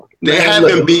They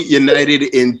haven't beat United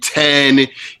in 10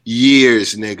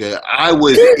 years, nigga. I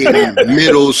was in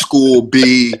middle school,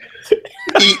 B,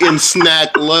 eating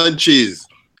snack lunches,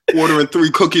 ordering 3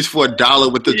 cookies for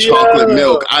 $1 with the chocolate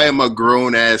milk. I am a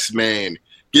grown-ass man.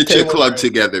 Get your club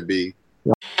together, B.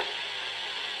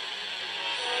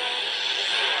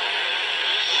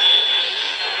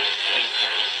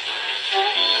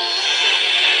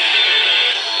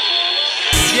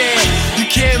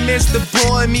 Can't miss the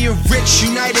boy, me and Rich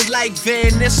united like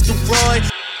Van Nistelrooy.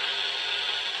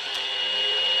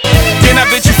 Then I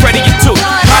bet you ready you too.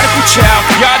 Prodigal child,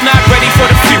 y'all not ready for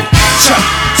the future.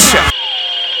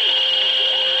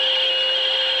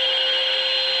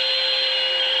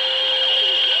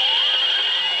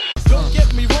 Don't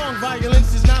get me wrong,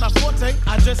 violence is not a forte.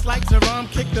 I just like to rhyme,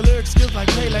 kick the lyric skills like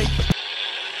Pele.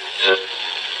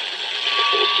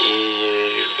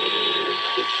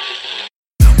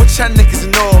 What y'all niggas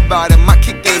know about it? My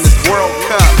kick game is World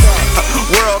Cup.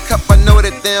 World Cup, I know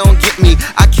that they don't get me.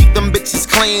 I keep them bitches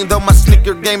clean, though my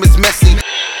sneaker game is messy.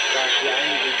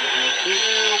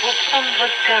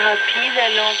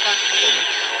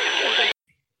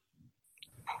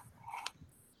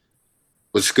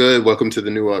 What's good? Welcome to the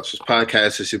New Archers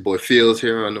Podcast. It's your boy Fields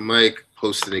here on the mic,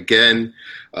 hosting again.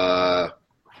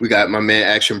 We got my man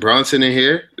Action Bronson in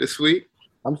here this week.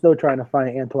 I'm still trying to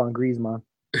find Antoine Griezmann.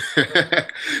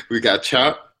 We got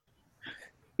Chop.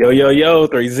 Yo,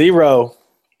 3-0.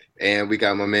 And we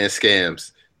got my man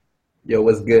Scams. Yo,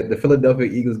 what's good? The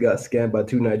Philadelphia Eagles got scammed by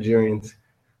 2 Nigerians.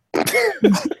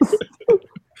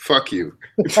 Fuck you.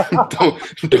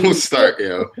 don't start,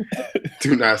 yo.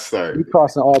 Do not start. You're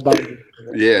crossing all boundaries.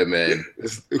 Yeah, man.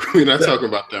 We're not talking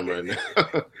about them right now.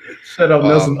 Shut up,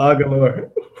 Nelson Aguilar.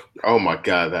 Oh my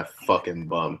God, that fucking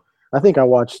bum. I think I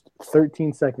watched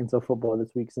 13 seconds of football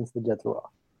this week since the Jets were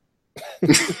off.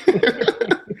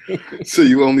 So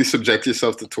you only subject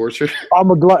yourself to torture?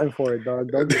 I'm a glutton for it,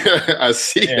 dog. I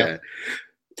see that.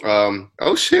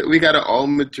 Oh shit, we got an all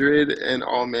Madrid and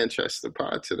all Manchester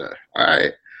pod today. All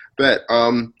right, bet.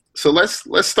 So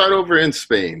let's start over in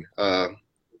Spain.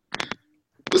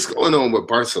 What's going on with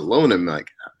Barcelona, Mike?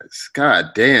 God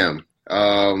damn.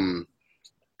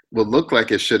 What looked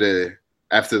like it should have,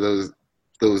 after those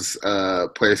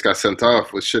players got sent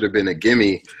off, what should have been a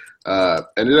gimme,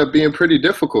 ended up being pretty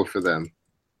difficult for them.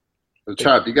 So,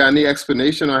 Chop, you got any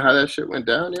explanation on how that shit went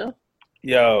down, yo?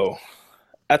 Yo,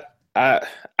 I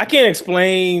can't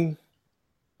explain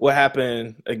what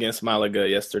happened against Malaga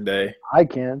yesterday. I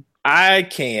can. I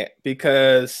can't,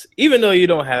 because even though you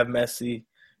don't have Messi,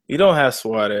 you don't have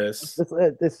Suarez,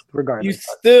 This regardless, you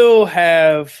still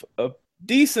have a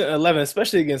decent 11,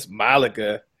 especially against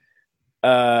Malaga.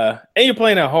 And you're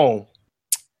playing at home.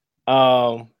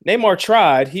 Neymar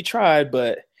tried. He tried,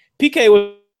 but PK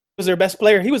was their best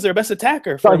player. He was their best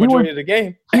attacker for the majority of the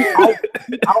game. He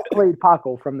outplayed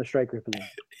Paco from the striker position.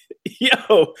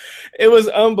 Yo, it was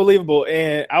unbelievable.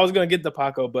 And I was going to get the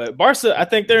Paco, but Barca, I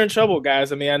think they're in trouble,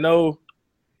 guys. I mean, I know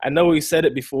we said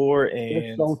it before. And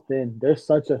they're so thin. They're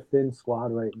such a thin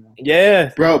squad right now.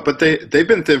 Yeah. Bro, but they've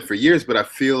been thin for years, but I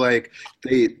feel like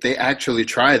they actually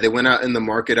tried. They went out in the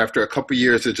market after a couple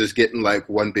years of just getting like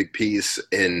one big piece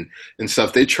and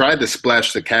stuff. They tried to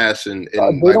splash the cash and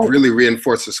like really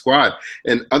reinforce the squad.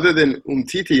 And other than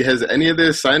Umtiti, has any of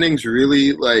their signings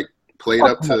really like played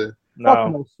up to?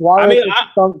 No. Suarez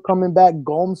coming back.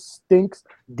 Gomes stinks.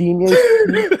 Digne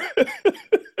stinks.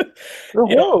 They're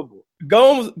horrible.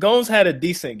 Gomes had a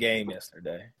decent game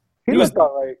yesterday. He was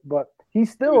all right, but he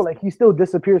still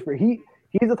disappears. He's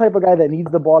the type of guy that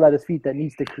needs the ball at his feet, that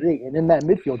needs to create. And in that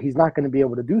midfield, he's not going to be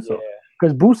able to do so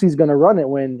because Boussy's going to run it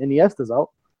when Iniesta's out.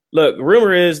 Look,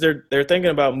 rumor is they're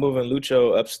thinking about moving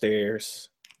Lucho upstairs.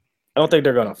 I don't think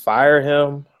they're going to fire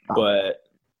him, but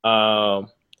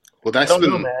well, that's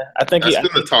been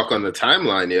the talk on the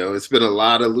timeline, yo. It's been a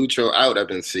lot of Lucho out I've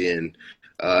been seeing.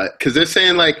 Because they're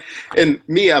saying like, and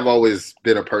me, I've always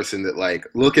been a person that like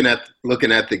looking at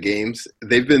the games,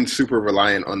 they've been super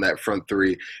reliant on that front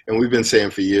three, and we've been saying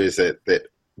for years that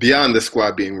beyond the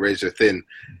squad being razor thin,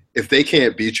 if they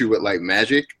can't beat you with like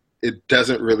magic, it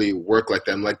doesn't really work like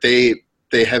them. Like they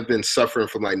have been suffering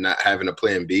from like not having a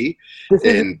plan B,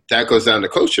 and that goes down to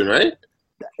coaching, right?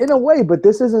 In a way, but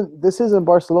this isn't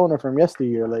Barcelona from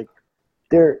yesteryear. Like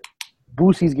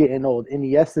Boussy's getting old.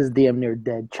 Iniesta's damn near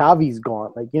dead. Xavi's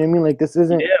gone. Like, you know what I mean? Like, this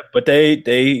isn't. Yeah, but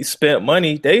they spent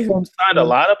money. They signed a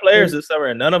lot of players this summer,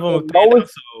 and none of them have paid up.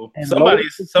 So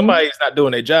somebody's not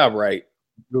doing their job right.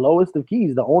 Lowest of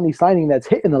keys. The only signing that's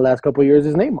hit in the last couple of years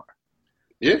is Neymar.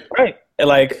 Yeah, right.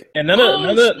 And none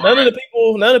of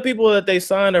the people that they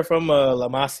signed are from La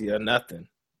Masia. Nothing.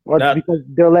 Well, it's because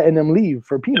they're letting them leave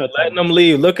for peanuts. Letting them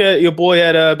leave. Look at your boy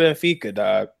at Benfica,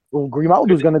 dog. Well,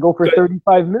 Grimaldo's going to go for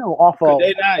 35 mil off of. Could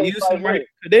they not use him right?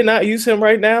 Could they not use him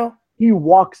right now? He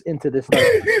walks into this. But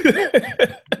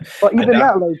even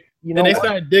that, like, you know, and they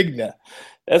started digging that.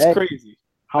 That's crazy.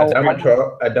 Adama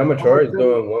Traore is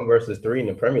doing 1 versus 3 in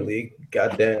the Premier League.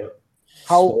 Goddamn.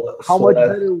 How much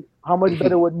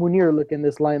better would Munir look in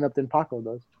this lineup than Paco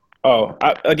does? Oh,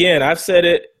 I've said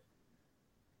it.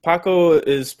 Paco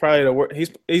is probably the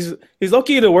worst. He's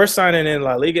low-key the worst signing in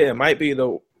La Liga. It might be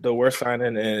the worst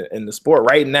signing in the sport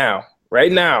right now.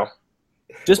 Right now,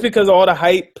 just because of all the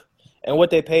hype and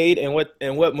what they paid and what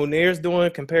Munir's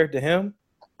doing compared to him.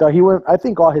 I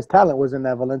think all his talent was in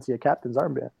that Valencia captain's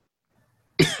armband.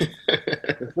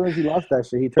 As soon as he lost that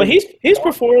shit, he turned. But he's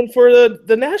performed for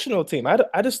the national team.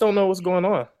 I just don't know what's going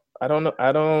on. I don't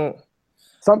know.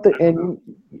 Something, and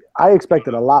I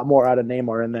expected a lot more out of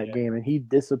Neymar in that game, and he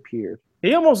disappeared.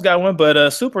 He almost got one,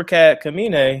 but Super Cat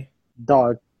Kamine.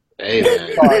 Dog. Hey,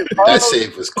 man. That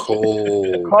save was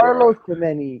cold. Carlos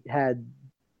Kameni had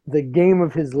the game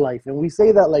of his life, and we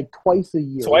say that like twice a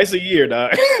year. Twice a year,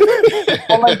 dog.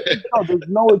 There's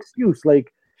no excuse.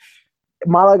 Like,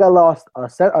 Malaga lost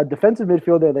a defensive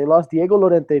midfielder. They lost Diego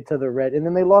Lorente to the red, and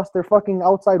then they lost their fucking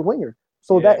outside winger.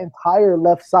 So that entire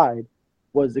left side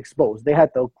was exposed. They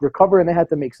had to recover, and they had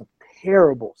to make some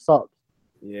terrible subs.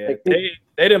 Yeah, like, they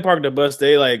didn't park the bus.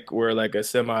 They were like a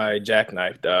semi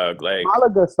jackknife, dog. Like,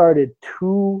 Malaga started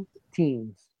 2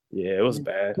 teams. Yeah, it was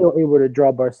bad. Still able to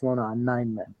draw Barcelona on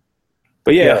 9 men.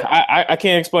 But I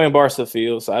can't explain Barca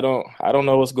fields. I don't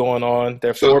know what's going on.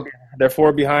 They're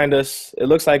four behind us. It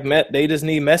looks like they just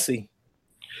need Messi.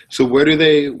 So where do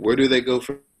they go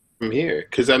from here?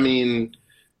 Because I mean,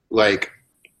 like,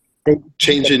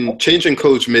 changing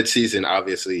coach mid-season,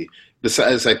 obviously,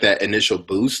 besides like that initial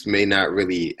boost, may not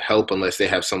really help unless they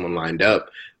have someone lined up.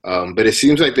 But it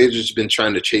seems like they've just been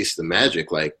trying to chase the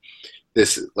magic. Like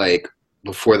this, like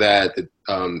before that,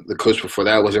 the coach before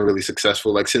that wasn't really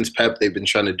successful. Like since Pep, they've been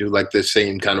trying to do like the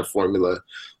same kind of formula,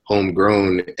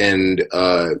 homegrown, and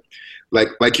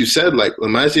like you said, like La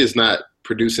Masia is not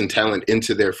producing talent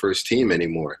into their first team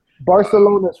anymore.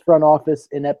 Barcelona's front office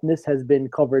ineptness has been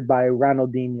covered by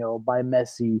Ronaldinho, by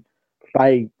Messi,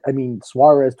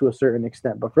 Suarez to a certain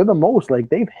extent. But for the most, like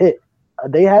they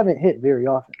haven't hit very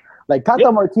often. Like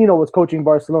Tata Martino was coaching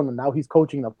Barcelona, now he's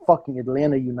coaching the fucking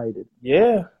Atlanta United.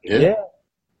 Yeah.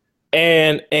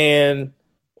 And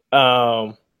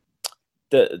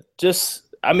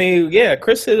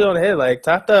Chris hit it on the head. Like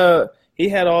Tata, he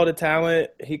had all the talent.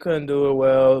 He couldn't do it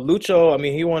well. Lucho,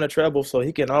 he won a treble, so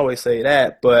he can always say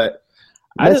that. But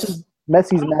Messi's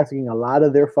masking a lot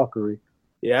of their fuckery.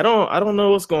 Yeah, I don't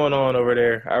know what's going on over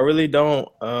there. I really don't.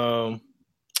 And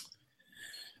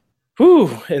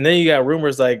then you got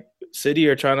rumors like City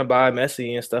are trying to buy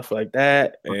Messi and stuff like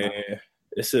that. And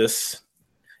it's just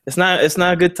it's not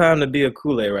a good time to be a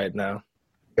Kool-Aid right now.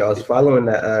 I was following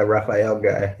that Raphael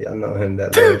guy. Y'all know him.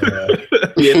 That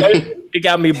he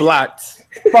got me blocked.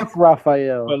 Fuck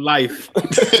Raphael for life.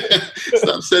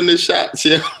 Stop sending shots,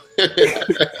 yeah.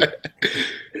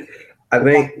 I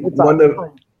think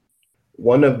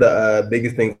one of the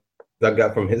biggest things I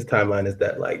got from his timeline is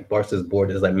that like Barca's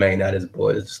board is like Man United's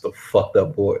board. It's just a fucked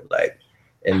up board, like,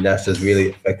 and that's just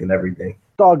really affecting everything.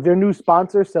 Dog, their new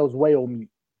sponsor sells whale meat.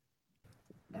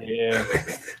 Yeah.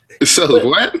 So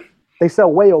what? They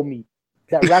sell whale meat.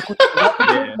 That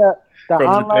the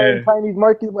online Japan. Chinese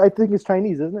market, I think it's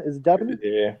Chinese, isn't it? Is it Japanese?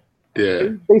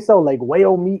 Yeah. They sell like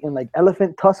whale meat and like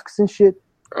elephant tusks and shit.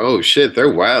 Oh shit,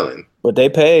 they're wilding. But they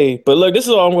pay. But look, this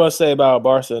is all I'm going to say about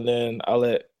Barca, and then I'll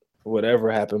let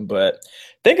whatever happen. But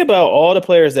think about all the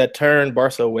players that turned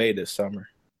Barca away this summer.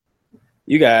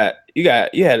 You had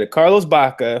Carlos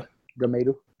Baca,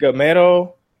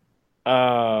 Gamero.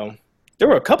 There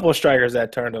were a couple of strikers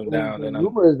that turned them down. The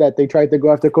rumor is that they tried to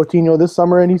go after Coutinho this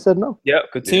summer, and he said no.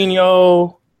 Yep,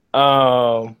 Coutinho.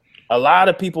 A lot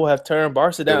of people have turned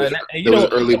Barca down. There was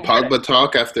early Pogba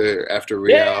talk after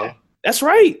Real. Yeah, that's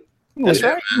right. He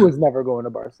was never going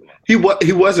to Barcelona. He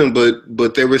wasn't,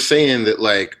 but they were saying that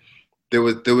like there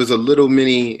was a little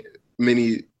mini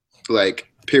like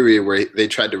period where they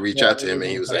tried to reach out to him, and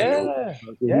he was like, "No."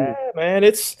 Yeah, man,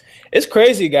 it's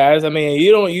crazy, guys.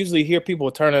 You don't usually hear people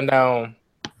turning down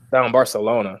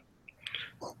Barcelona.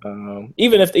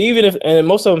 Even if, and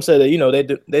most of them said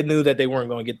that they knew that they weren't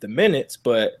going to get the minutes,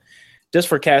 but just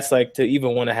for cats like to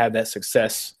even want to have that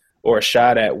success or a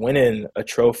shot at winning a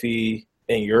trophy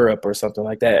in Europe or something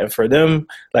like that, and for them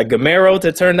like Gamero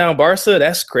to turn down Barca,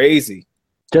 that's crazy.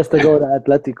 Just to go to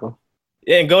Atletico.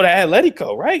 Yeah, and go to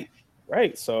Atletico, right.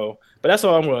 So, but that's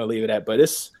all I'm going to leave it at. But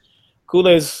it's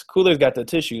Kool-Aid's got the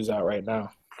tissues out right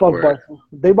now. Fuck Barca.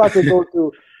 They about to go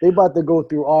through. They about to go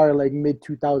through our like mid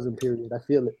 2000 period. I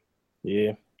feel it.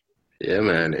 Yeah. Yeah,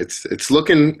 man. It's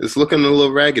looking a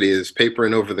little raggedy. It's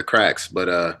papering over the cracks,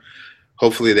 but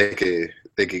hopefully they could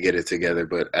get it together.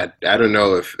 But I don't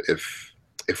know if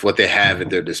what they have at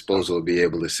their disposal will be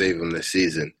able to save them this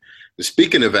season. But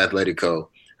speaking of Atletico,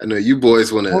 I know you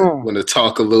boys want to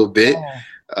talk a little bit.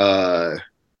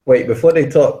 Wait, before they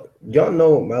talk, y'all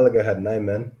know Malaga had 9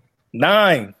 men.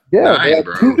 9. Yeah, 9,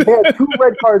 bro. They had 2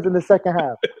 red cards in the second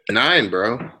half. 9,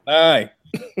 bro. 9.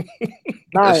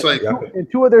 9. Like, and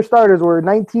 2 of their starters were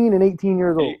 19 and 18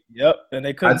 years old. Yep, and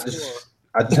they couldn't score.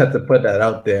 I just had to put that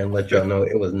out there and let y'all know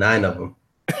it was 9 of them,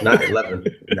 not 11.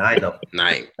 9 of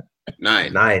them.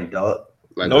 9, dog.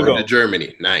 Like going to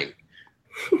Germany, 9.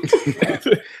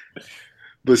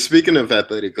 But speaking of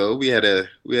Atletico, we had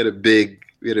a big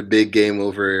game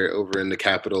over in the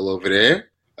capital over there.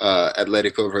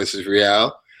 Atletico versus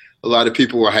Real. A lot of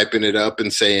people were hyping it up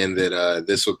and saying that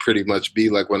this would pretty much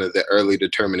be like one of the early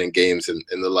determining games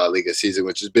in the La Liga season,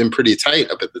 which has been pretty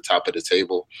tight up at the top of the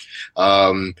table.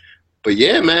 But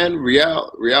yeah, man,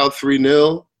 Real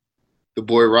 3-0. The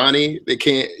boy Ronnie,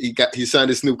 he signed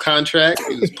his new contract.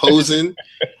 He was posing.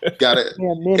 got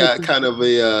kind of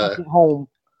a home.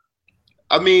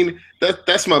 I mean,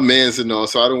 that's my man's and all,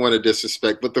 so I don't want to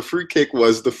disrespect. But the free kick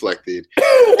was deflected,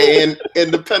 and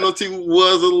the penalty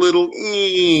was a little.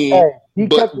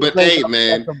 But hey,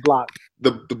 man,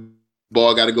 the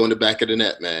ball got to go in the back of the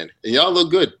net, man. And y'all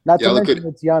look good. Not y'all to mention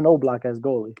it's Jan Oblak as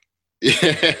goalie.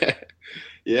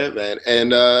 Yeah, man,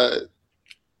 and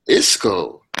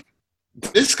Isco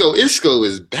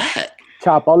is back.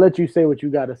 Chop, I'll let you say what you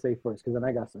got to say first, because then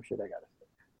I got some shit I got to say.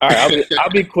 All right, I'll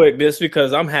be quick. This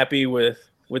because I'm happy with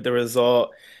the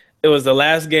result. It was the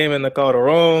last game in the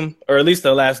Calderon, or at least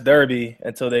the last derby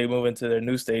until they move into their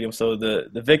new stadium. So the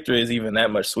victory is even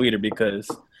that much sweeter because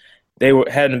they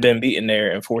hadn't been beaten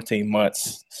there in 14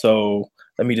 months. So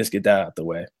let me just get that out the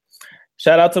way.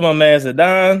 Shout out to my man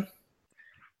Zidane.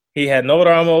 He had no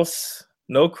Ramos,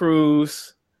 no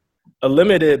Cruz, a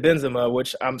limited Benzema,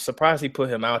 which I'm surprised he put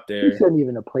him out there. He shouldn't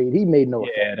even have played. He made no.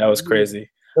 Yeah, that was crazy.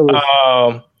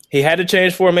 He had to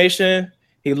change formation.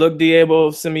 He looked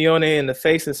Diego Simeone in the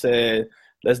face and said,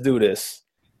 let's do this.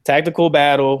 Tactical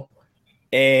battle,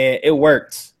 and it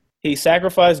worked. He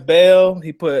sacrificed Bale.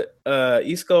 He put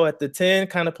Isco at the 10,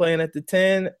 kind of playing at the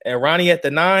 10, and Ronnie at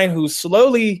the 9, who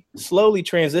slowly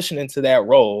transitioned into that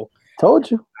role. Told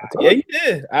you. Yeah, you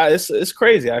did. It's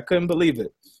crazy. I couldn't believe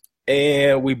it.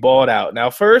 And we balled out. Now,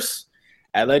 first,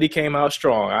 Atleti came out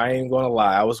strong. I ain't going to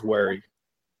lie. I was worried.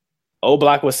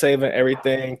 Oblak was saving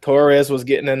everything. Torres was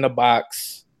getting in the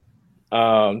box.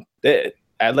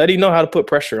 Atleti know how to put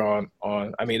pressure on.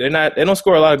 I mean, they don't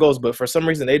score a lot of goals, but for some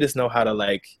reason they just know how to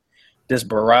like just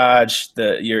barrage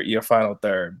your final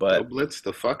third. But they'll blitz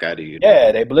the fuck out of you.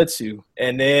 Yeah, they blitz you,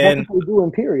 and then that's what they do in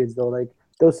periods though. Like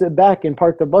they'll sit back and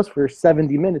park the bus for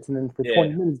 70 minutes, and then for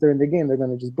 20 minutes during the game they're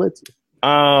gonna just blitz you.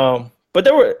 But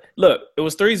it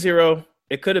was 3-0.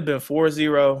 It could have been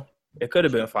 4-0. It could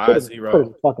have been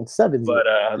 5-0. Fucking 7-0. But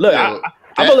look, I'm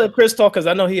gonna let Chris talk because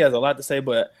I know he has a lot to say.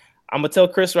 But I'm gonna tell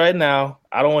Chris right now,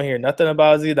 I don't want to hear nothing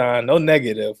about Zidane, no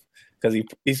negative, because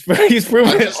he's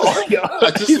proven it.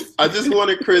 I just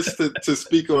wanted Chris to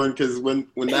speak on because when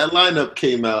that lineup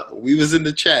came out, we was in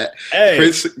the chat.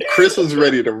 Hey. Chris was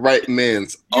ready to write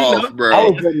man's off, bro. I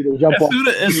was ready to jump off.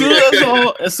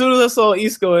 As soon as I saw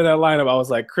Isco in that lineup, I was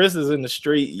like, Chris is in the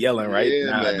street yelling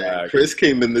now. Man. Chris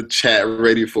came in the chat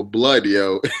ready for blood,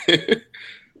 yo.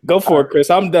 Go for it,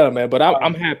 Chris. I'm done, man. But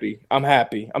I'm happy. I'm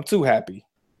happy. I'm too happy.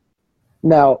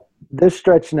 Now, this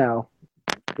stretch now,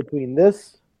 between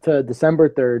this to December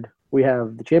 3rd, we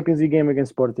have the Champions League game against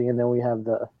Sporting, and then we have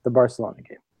the Barcelona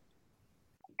game.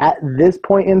 At this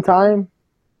point in time,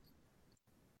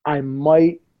 I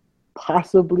might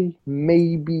possibly,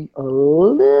 maybe a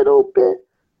little bit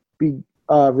be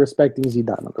respecting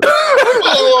Zidane a little bit.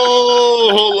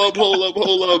 Oh,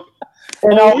 hold up.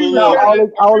 And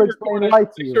I'll explain why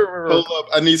to you. Hold up.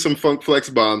 I need some Funk Flex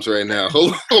bombs right now.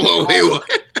 Hold on, wait.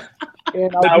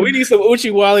 We need some Uchi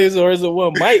Wallies or is it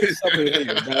one Mike or something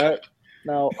here, man?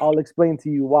 Now, I'll explain to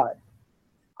you why.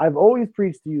 I've always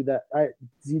preached to you that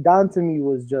Zidane to me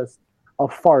was just a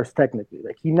farce technically.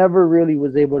 Like, he never really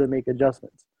was able to make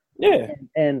adjustments. Yeah.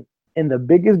 And in the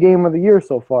biggest game of the year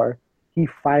so far, he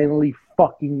finally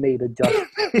fucking made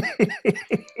adjustments.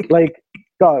 Like,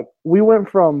 dog, we went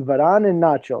from Varane and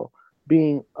Nacho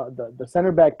being the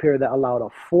center back pair that allowed a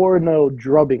 4-0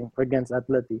 drubbing against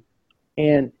Atleti.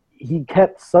 And he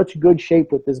kept such good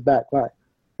shape with this back line.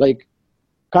 Like,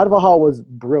 Carvajal was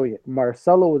brilliant.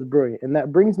 Marcelo was brilliant. And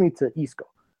that brings me to Isco.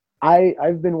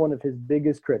 I've been one of his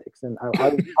biggest critics, and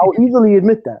I'll easily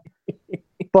admit that.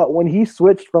 But when he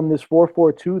switched from this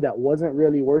 4-4-2 that wasn't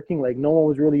really working, like no one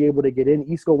was really able to get in,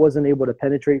 Isco wasn't able to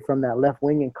penetrate from that left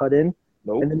wing and cut in.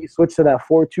 Nope. And then he switched to that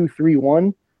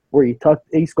 4-2-3-1 where he tucked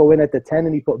Isco in at the 10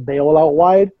 and he put Bale out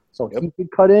wide so he could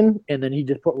cut in, and then he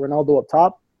just put Ronaldo up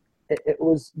top.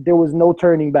 There was no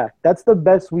turning back. That's the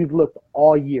best we've looked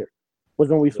all year, was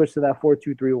when we switched to that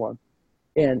 4-2-3-1.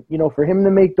 And, you know, for him to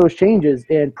make those changes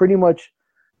and pretty much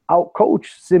outcoach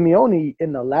Simeone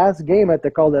in the last game at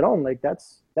the Calderon, like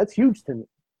that's huge to me.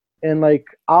 And like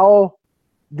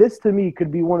this to me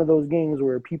could be one of those games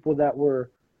where people that were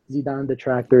Zidane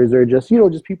detractors or just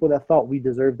people that thought we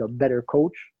deserved a better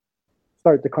coach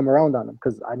start to come around on him.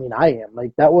 Because I mean, I am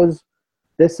like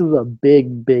this was a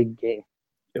big game.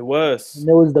 It was. And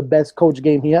it was the best coach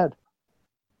game he had.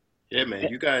 Yeah, man,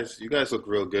 you guys look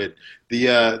real good.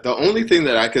 The only thing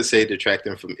that I could say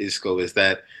detracting from Isco is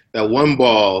that one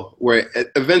ball where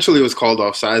eventually it was called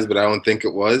offsides, but I don't think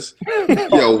it was.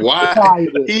 Yo, why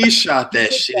he shot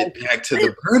that shit back to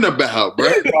the Bernabeu,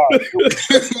 bro?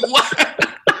 What?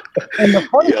 And the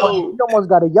funny part, he almost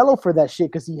got a yellow for that shit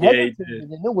because he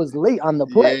hesitated and it was late on the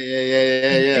play.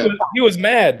 Yeah. He was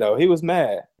mad though. He was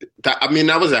mad. I mean,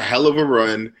 that was a hell of a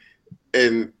run.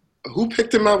 And who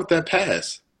picked him out with that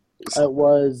pass? It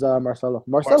was Marcelo.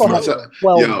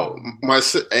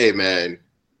 Hey man,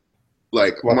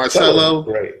 like Marcelo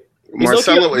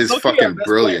is fucking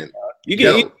brilliant.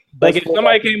 If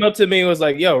somebody came up to me and was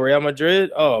like, "Yo, Real Madrid,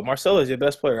 Marcelo's your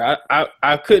best player,"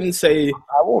 I couldn't say.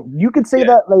 I won't. You could say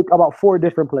that like about 4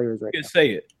 different players right now.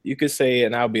 You could say it,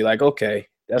 and I'll be like, okay.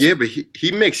 But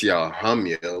he makes y'all hum,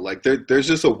 yo. Like there's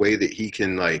just a way that he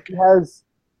can like.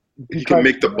 He can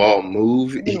make the ball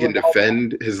move. He can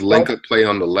defend. His link-up play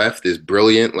on the left is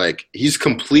brilliant. Like he's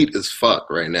complete as fuck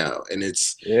right now, and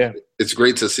it's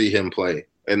great to see him play.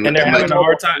 And they're having a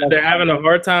hard time. They're having a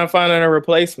hard time finding a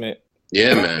replacement.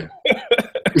 Yeah, man.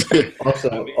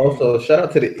 Also, shout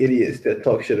out to the idiots that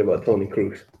talk shit about Toni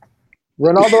Kroos.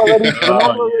 Ronaldo already.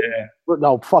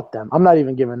 No, fuck them. I'm not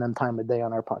even giving them time of day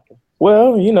on our podcast.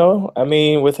 Well, you know, I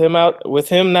mean, with him not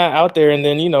out there, and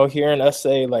then hearing us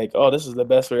say like, "Oh, this is the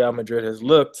best Real Madrid has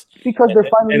looked," because they're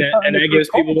finally and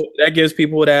that gives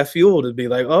people that fuel to be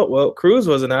like, "Oh, well, Cruz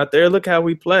wasn't out there. Look how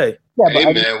we play." Yeah,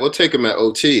 hey man, we'll take him at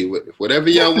OT. Whatever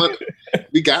y'all want,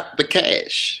 we got the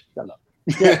cash.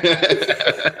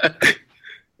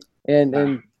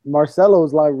 And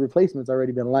Marcelo's live replacement's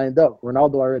already been lined up.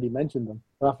 Ronaldo already mentioned them.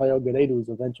 Rafael Guerreiro is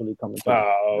eventually coming.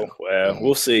 Oh well,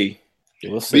 we'll see.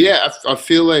 But yeah, I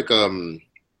feel like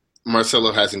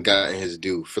Marcelo hasn't gotten his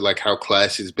due for like how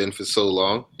classy he's been for so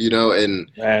long, and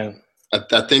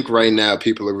I think right now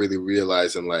people are really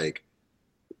realizing like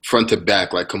front to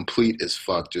back, like complete as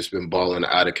fuck, just been balling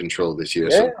out of control this year.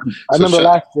 Yeah. I remember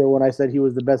last year when I said he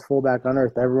was the best fullback on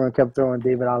earth. Everyone kept throwing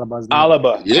David Alba's name.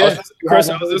 Alaba. Yeah. Chris,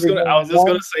 I was just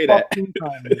gonna say that.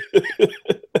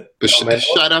 But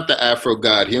shout out to Afro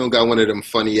God. He don't got one of them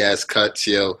funny ass cuts,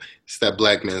 yo. It's that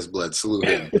black man's blood. Salute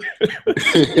him.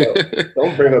 Yo,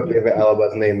 don't bring up David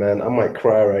Alaba's name, man. I might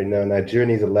cry right now. Nigeria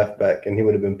needs a left back, and he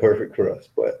would have been perfect for us.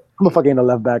 But I'm a fucking a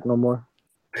left back no more.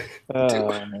 Oh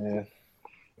man.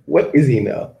 What is he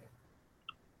now?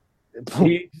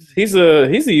 He's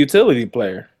a utility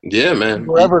player. Yeah, man.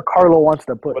 Wherever Carlo wants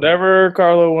to put. Whatever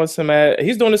Carlo wants him at.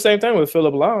 He's doing the same thing with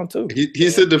Philip Lahm too.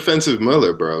 He's a defensive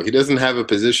Muller, bro. He doesn't have a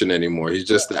position anymore. He's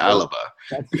just the Alaba.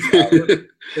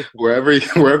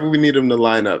 Wherever we need him to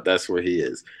line up, that's where he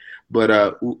is.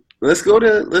 But let's go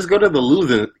to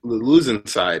the losing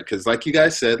side, because like you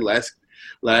guys said, last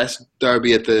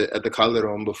derby at the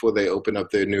Calderon before they open up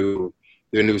their new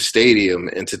stadium,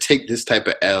 and to take this type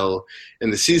of L,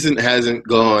 and the season hasn't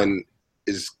gone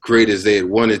as great as they had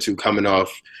wanted to, coming off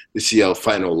the CL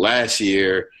final last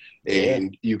year,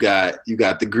 and you got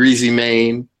the greasy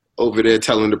man over there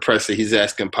telling the press that he's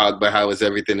asking Pogba how is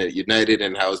everything at United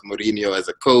and how is Mourinho as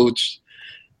a coach.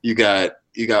 You got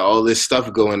all this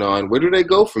stuff going on. Where do they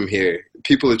go from here?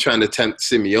 People are trying to tempt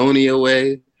Simeone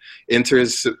away. Inter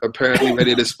is apparently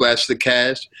ready to splash the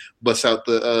cash, bust out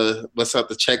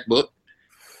the checkbook.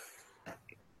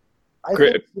 I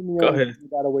think Simeone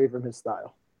got away from his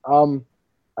style.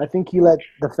 I think he let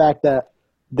the fact that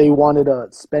they wanted to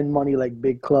spend money like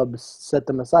big clubs set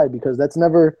them aside, because that's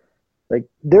never like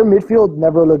their midfield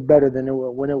never looked better than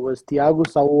when it was Thiago,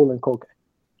 Saul, and Koke.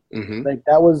 Mm-hmm. Like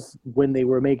that was when they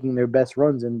were making their best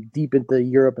runs and deep into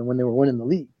Europe and when they were winning the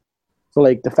league. So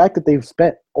like the fact that they've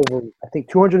spent over I think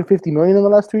 250 million in the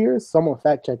last 2 years. Someone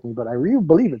fact check me, but I really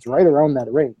believe it's right around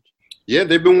that range. Yeah,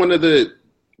 they've been one of the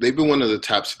one of the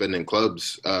top spending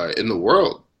clubs in the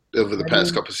world over the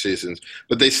past couple of seasons.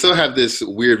 But they still have this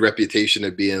weird reputation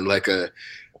of being like a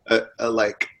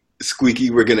like squeaky.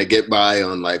 We're gonna get by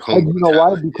on like home. You know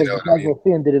why? Because the casual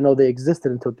fan didn't know they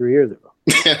existed until 3 years ago.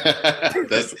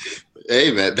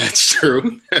 Hey man, that's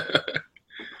true.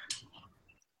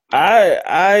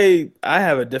 I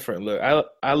have a different look.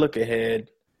 I look ahead.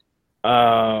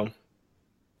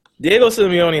 Diego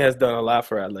Simeone has done a lot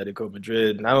for Atletico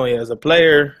Madrid, not only as a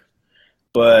player,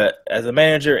 but as a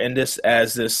manager. And he's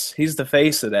the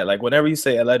face of that. Like whenever you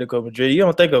say Atletico Madrid, you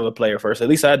don't think of a player first. At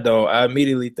least I don't. I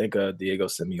immediately think of Diego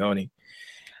Simeone.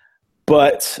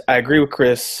 But I agree with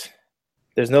Chris.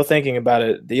 There's no thinking about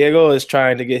it. Diego is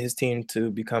trying to get his team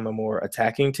to become a more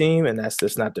attacking team, and that's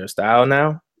just not their style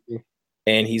now.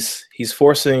 And he's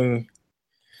forcing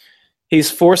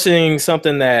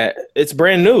something that it's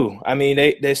brand new. I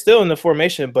mean, they're still in the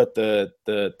formation, but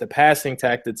the passing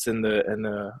tactics and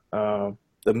the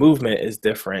movement is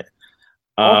different.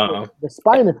 Also, the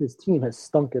spine of his team has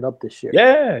stunk it up this year.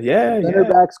 Yeah. Center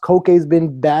backs, Koke's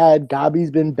been bad,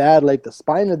 Gabi's been bad. Like the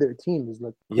spine of their team is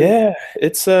like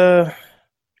it's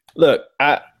look,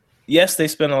 yes, they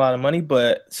spend a lot of money,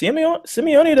 but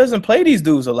Simeone doesn't play these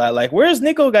dudes a lot. Like, where's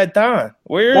Nico Gaetan?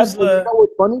 You know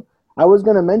what's funny? I was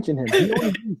gonna mention him. He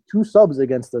only used 2 subs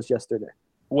against us yesterday.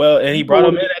 Well, and he brought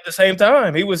him in at the same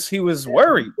time. He was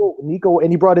worried. Nico,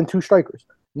 and he brought in 2 strikers.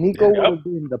 Nico would have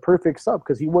been the perfect sub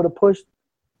because he would have pushed.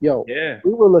 We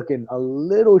were looking a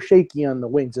little shaky on the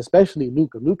wings, especially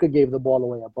Luka. Luka gave the ball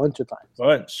away a bunch of times.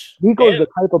 Nico's the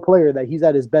type of player that he's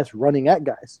at his best running at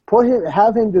guys.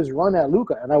 Have him just run at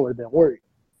Luka, and I would have been worried.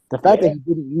 The fact that he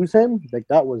didn't use him, like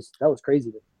that was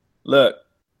crazy. Look,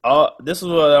 this is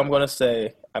what I'm gonna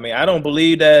say. I mean, I don't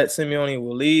believe that Simeone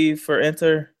will leave for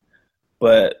Inter,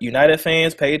 but United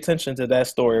fans, pay attention to that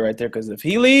story right there, because if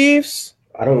he leaves,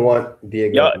 I don't want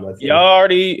Diego.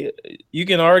 You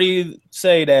can already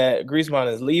say that Griezmann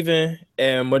is leaving,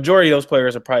 and majority of those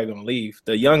players are probably going to leave.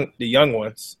 The young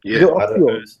ones. Yeah,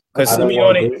 because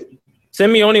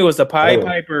Simeone was the Pied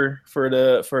Piper for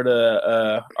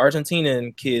the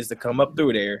Argentinian kids to come up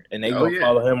through there, and they will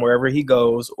follow him wherever he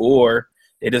goes, or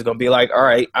they're just going to be like, all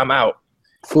right, I'm out.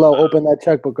 Flo, open that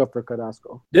checkbook up for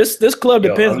Carrasco. This club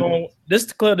depends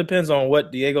on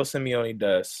what Diego Simeone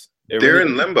does. They're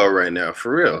in limbo right now,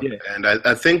 for real. Yeah. And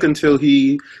I think until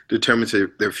he determines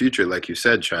their future, like you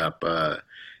said, Chop,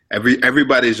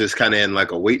 everybody's just kind of in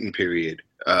like a waiting period.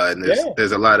 And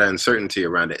there's a lot of uncertainty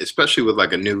around it, especially with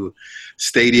like a new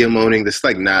stadium owning. This is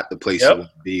like not the place to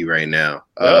be right now.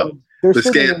 They're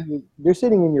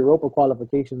sitting in Europa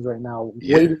qualifications right now,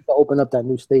 waiting to open up that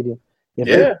new stadium. If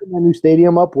they open that new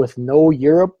stadium up with no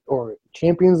Europe or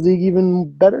Champions League, even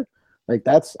better, like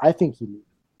I think he leaves.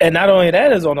 And not only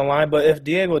that is on the line, but if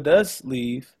Diego does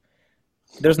leave,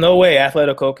 there's no way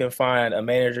Atletico can find a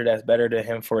manager that's better than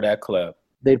him for that club.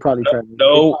 They'd probably try.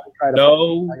 No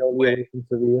way.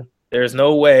 There's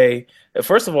no way.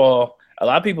 First of all, a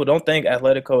lot of people don't think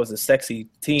Atletico is a sexy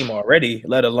team already,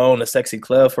 let alone a sexy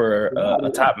club for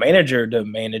a top manager to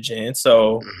manage in.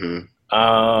 So,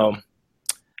 I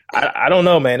don't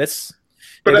know, man.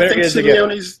 But I think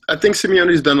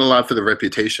Simeone's done a lot for the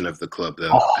reputation of the club,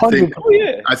 though. I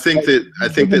think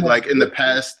that like in the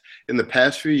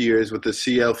past few years with the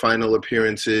CL final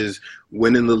appearances,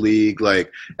 winning the league,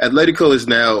 like Atletico is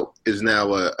now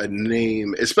a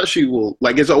name, especially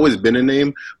like it's always been a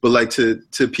name, but like to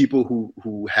people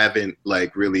who haven't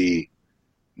like really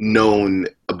known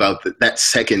about that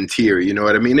second tier, you know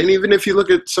what I mean? And even if you look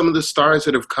at some of the stars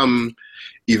that have come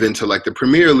even to like the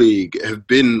Premier League have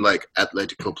been like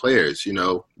Atletico players, you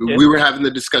know. We were having the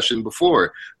discussion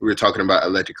before. We were talking about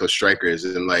Atletico strikers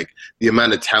and like the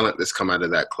amount of talent that's come out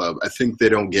of that club. I think they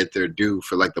don't get their due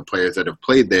for like the players that have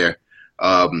played there.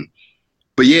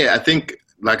 But yeah, I think,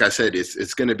 like I said,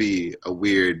 it's going to be a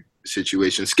weird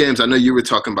situation. Scams, I know you were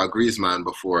talking about Griezmann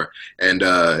before and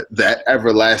that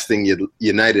everlasting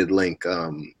United link. How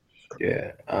do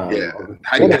you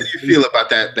feel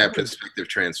about that prospective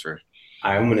transfer?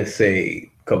 I'm going to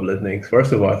say a couple of things.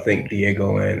 First of all, I think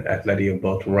Diego and Atletico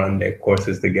both run their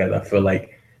courses together. I feel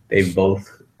like they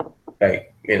both,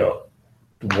 like, you know,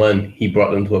 one, he brought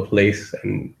them to a place,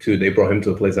 and two, they brought him to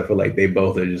a place. I feel like they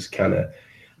both are just kind of,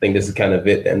 I think this is kind of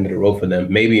it, the end of the road for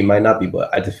them. Maybe it might not be,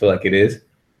 but I just feel like it is.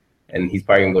 And he's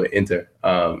probably going to go to Inter.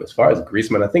 As far as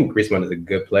Griezmann, I think Griezmann is a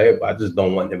good player, but I just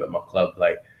don't want him at my club.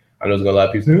 Like, I know there's going to be a lot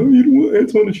of people saying, oh, you don't want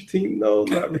Antoine at your team. No,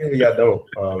 not really. I don't.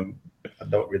 I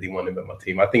don't really want him at my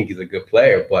team. I think he's a good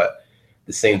player, but at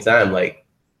the same time, like,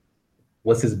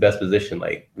 what's his best position?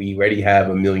 Like, we already have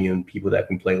a million people that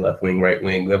can play left wing, right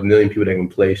wing. We have a million people that can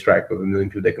play striker. We have a million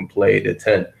people that can play the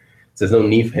 10. there's no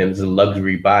need for him. It's a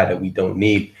luxury buy that we don't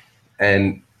need.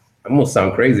 And I'm gonna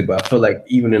sound crazy, but I feel like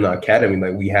even in our academy,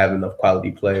 like we have enough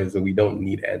quality players that we don't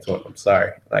need Antoine. I'm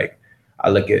sorry. Like I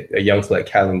look at a youngster like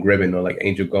Callum Gribben or like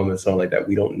Angel Gomez, someone like that.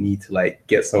 We don't need to like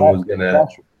get someone who's gonna.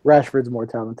 Rashford's more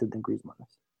talented than Griezmann.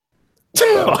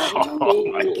 Oh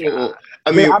my god!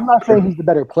 I mean, I'm not saying he's the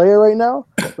better player right now.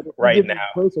 But right now,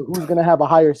 who's going to have a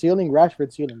higher ceiling?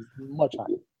 Rashford's ceiling is much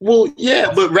higher. Well,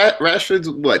 yeah, but Rashford's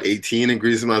what, 18, and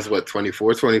Griezmann's what,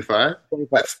 24, 25?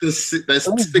 That's 6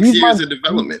 years of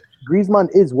development. Griezmann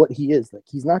is what he is. Like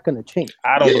he's not going to change.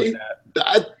 I don't believe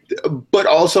that. But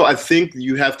also, I think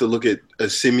you have to look at a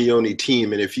Simeone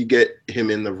team, and if you get him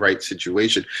in the right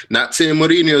situation, not saying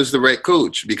Mourinho is the right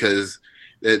coach because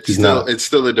it's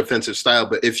still a defensive style.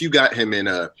 But if you got him in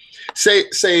a say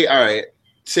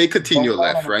Coutinho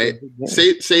left, right?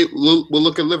 Say we'll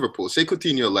look at Liverpool. Say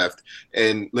Coutinho left,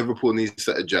 and Liverpool needs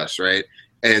to adjust, right?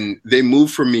 And they move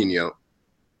Firmino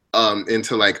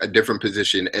into like a different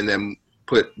position, and then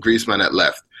put Griezmann at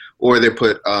left, or they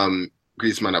put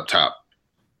Griezmann up top.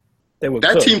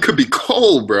 That team could be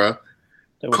cold, bro.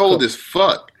 Cold as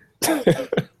fuck.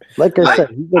 Like I said,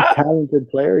 he's a talented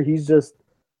player. He's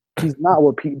not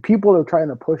what people are trying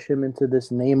to push him into this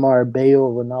Neymar,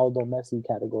 Bale, Ronaldo, Messi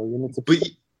category, and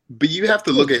but you have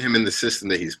to look at him in the system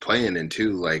that he's playing in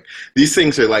too. Like these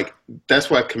things are like that's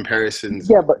why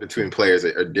comparisons between players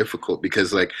are difficult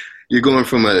because like you're going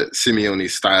from a Simeone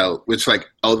style, which like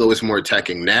although it's more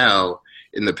attacking now,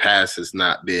 in the past has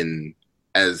not been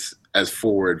as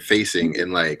forward facing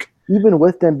and like. Even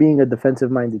with them being a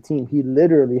defensive-minded team, he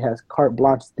literally has carte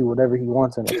blanche to do whatever he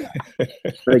wants in it.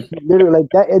 Like he literally, like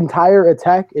that entire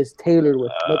attack is tailored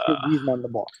with let's get Griezmann the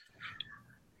ball.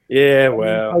 Yeah,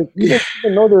 well, like,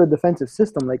 even though they're a defensive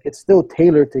system, like it's still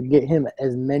tailored to get him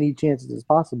as many chances as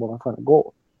possible in front of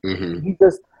goal. Mm-hmm.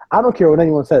 I don't care what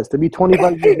anyone says. To be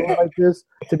 25 years old like this,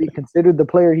 to be considered the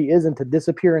player he is, and to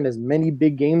disappear in as many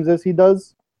big games as he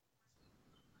does,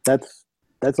 that's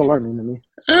alarming to me.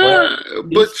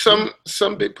 But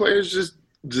some big players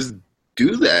just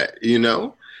do that, you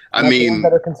know. I mean,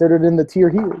 that are considered in the tier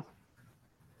he is.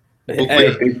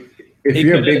 If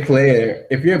you're a big player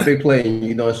and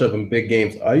you don't show up in big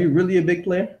games, are you really a big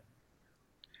player?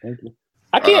 Thank you.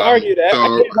 I can't argue that.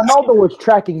 Ronaldo was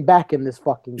tracking back in this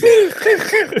fucking game.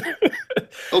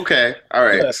 Okay, all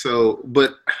right. Yeah. So this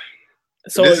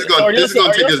is going to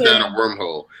take us down a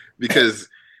wormhole because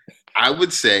I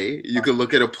would say you could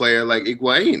look at a player like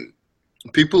Higuain.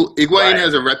 Higuain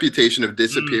has a reputation of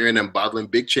disappearing and bottling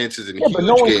big chances in huge but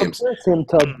no one games. compares him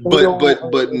to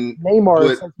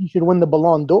Neymar says he should win the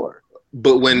Ballon d'Or.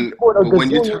 But when you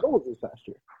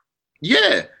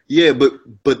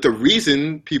but the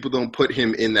reason people don't put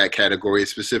him in that category is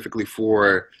specifically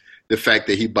for the fact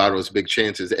that he bottles big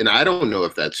chances, and I don't know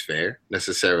if that's fair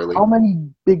necessarily. How many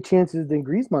big chances did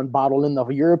Griezmann bottle in the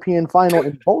European final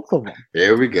in both of them?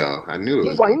 There we go. I knew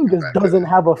it. Higuain just doesn't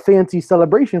have a fancy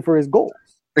celebration for his goals.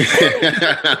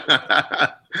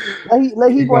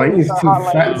 Higuain is too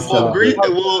fat.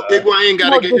 Higuain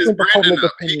got to get his branding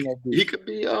up. He could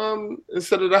be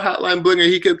instead of the hotline blinger,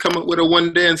 he could come up with a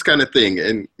one dance kind of thing,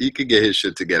 and he could get his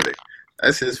shit together.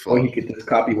 That's his fault. Or he could just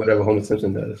copy whatever Homer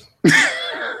Simpson does.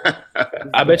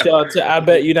 I bet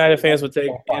United fans would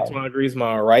take Antoine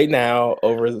Griezmann right now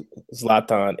over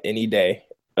Zlatan any day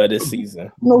of this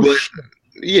season.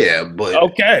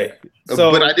 Okay.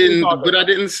 So, but I didn't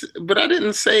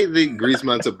say that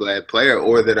Griezmann's a bad player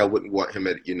or that I wouldn't want him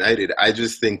at United. I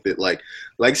just think that like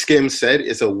Skim said,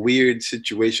 it's a weird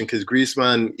situation because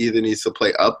Griezmann either needs to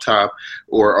play up top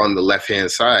or on the left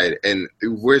hand side, and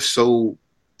we're so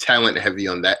talent heavy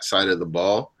on that side of the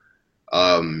ball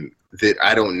that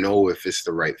I don't know if it's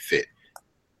the right fit.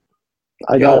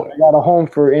 I got a home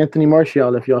for Anthony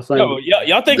Martial if y'all sign.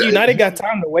 Y'all think United got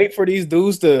time to wait for these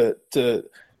dudes to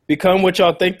become what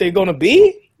y'all think they're gonna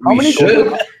be? We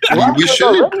should.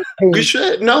 We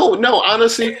should. No.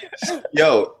 Honestly,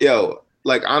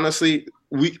 honestly,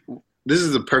 this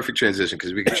is a perfect transition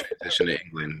because we can transition to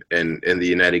England and the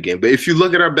United game. But if you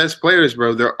look at our best players,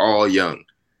 bro, they're all young.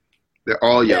 They're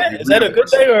all young. Yeah, is that a good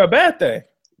thing or a bad thing?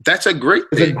 That's a great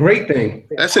thing. It's a great thing.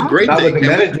 That's a great thing. Not with the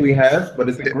manager we have, but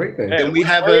it's a great thing. And we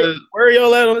have where are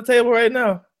y'all at on the table right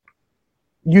now?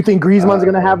 You think Griezmann's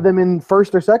going to have them in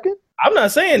first or second? I'm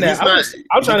not saying that.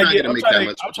 I'm trying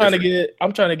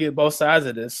to get both sides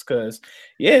of this because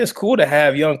it's cool to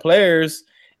have young players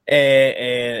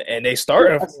and they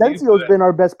start. Asensio's been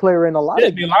our best player in a lot.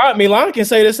 Milan can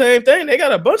say the same thing. They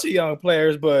got a bunch of young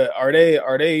players, but are they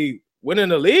winning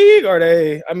the league?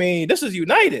 This is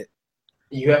United.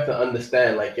 you have to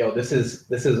understand, like, yo, this is,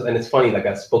 and it's funny. Like,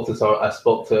 I spoke to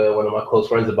one of my close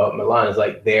friends about Milan. It's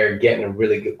like they're getting a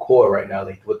really good core right now.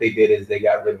 Like, what they did is they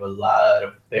got rid of a lot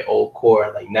of their old core.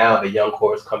 And, like, now the young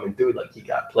core is coming through. Like, you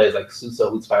got players like Suso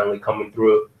who's finally coming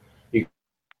through.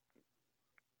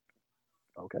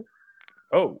 Okay.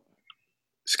 Oh,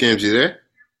 Scams, you there?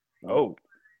 oh.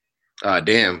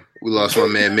 Damn, we lost my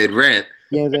man mid rant.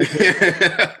 Yeah,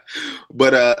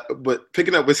 but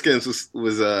picking up what Skins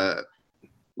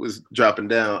was dropping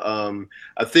down.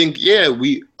 I think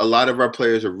a lot of our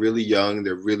players are really young,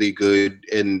 they're really good,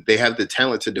 and they have the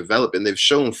talent to develop, and they've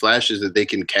shown flashes that they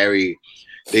can carry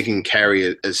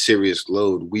a serious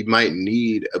load. We might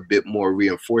need a bit more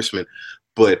reinforcement,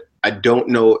 but I don't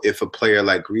know if a player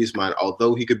like Griezmann,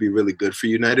 although he could be really good for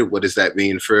United, what does that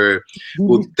mean for?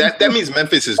 Well, that means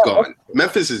Memphis is gone.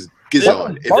 Memphis is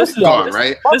gone. It's gone,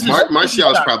 right?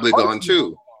 Martial's probably gone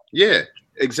too. Yeah,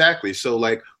 exactly. So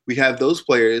like we have those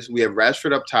players. We have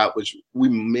Rashford up top, which we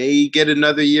may get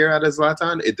another year out of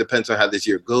Zlatan. It depends on how this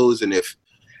year goes and if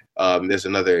there's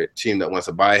another team that wants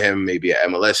to buy him, maybe an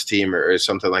MLS team or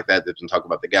something like that. They've been talking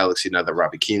about the Galaxy now that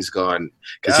Robbie Keane's gone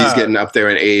because he's getting up there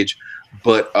in age.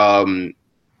 But I'm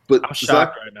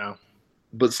shocked right now.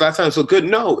 But Zlatan's so good.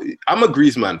 No, I'm a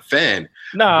Griezmann fan.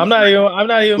 No, I'm not even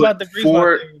about the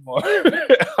Griezmann thing anymore.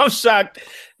 I'm shocked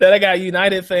that I got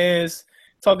United fans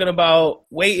talking about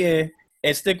waiting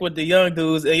and stick with the young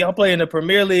dudes. And y'all play in the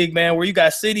Premier League, man, where you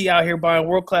got City out here buying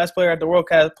world-class player after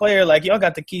world-class player. Like, y'all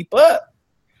got to keep up.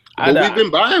 But we've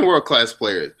been buying world-class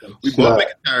players. We bought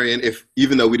Mkhitaryan,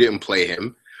 even though we didn't play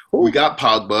him. We got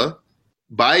Pogba.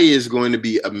 Bailly is going to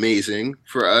be amazing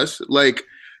for us. Like,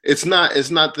 it's not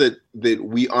that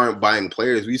we aren't buying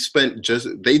players.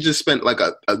 They just spent like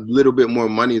a little bit more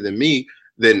money than us.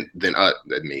 I'm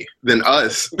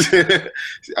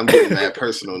getting that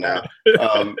personal now.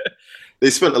 They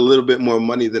spent a little bit more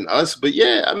money than us, but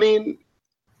yeah, I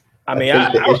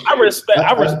respect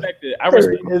it.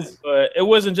 But it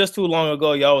wasn't just too long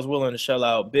ago y'all was willing to shell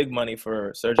out big money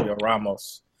for Sergio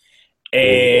Ramos,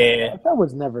 and that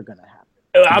was never gonna happen.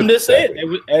 I'm just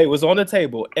saying it was on the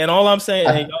table, and all I'm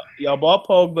saying, y'all bought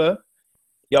Pogba,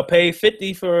 y'all paid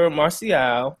 50 for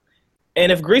Martial,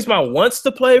 and if Griezmann wants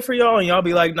to play for y'all, and y'all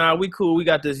be like, nah, we cool, we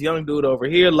got this young dude over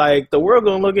here, like the world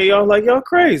gonna look at y'all like y'all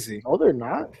crazy. No, they're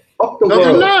not. No,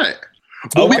 they're not.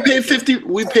 But we paid 50.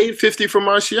 We paid 50 for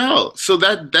Martial, so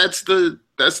that's the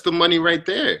money right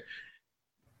there.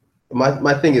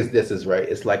 My thing is this is right.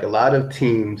 It's like a lot of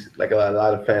teams, like a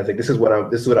lot of fans. Like this is what I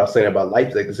was saying about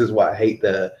Leipzig. This is why I hate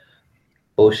the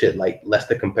bullshit like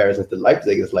Leicester comparisons to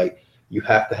Leipzig. It's like you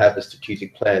have to have a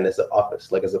strategic plan as an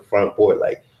office, like as a front board.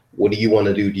 Like what do you want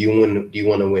to do? Do you want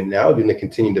to win now? Or do you want to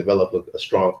continue to develop a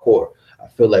strong core? I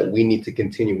feel like we need to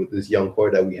continue with this young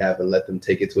core that we have and let them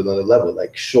take it to another level.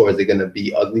 Like sure, is it going to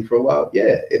be ugly for a while?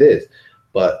 Yeah, it is.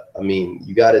 But I mean,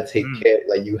 you got to take care.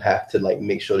 Like you have to like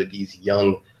make sure that these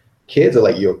young kids are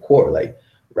like your core. Like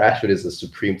Rashford is a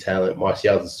supreme talent.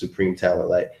 Martial is a supreme talent.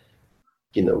 Like,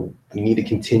 you know, we need to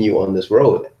continue on this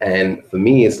road. And for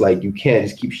me, it's like you can't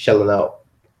just keep shelling out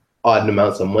odd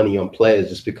amounts of money on players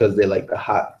just because they're like the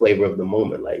hot flavor of the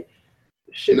moment. Like,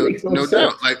 shit makes no sense.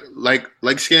 Doubt. Like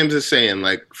Scams is saying.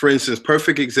 Like, for instance,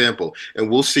 perfect example. And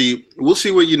we'll see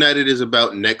what United is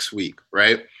about next week,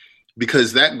 right?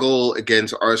 Because that goal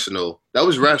against Arsenal, that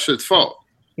was Rashford's fault.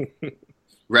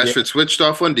 Rashford switched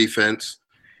off on defense.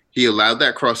 He allowed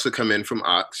that cross to come in from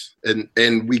Ox,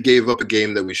 and we gave up a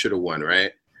game that we should have won,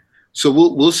 right? So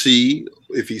we'll see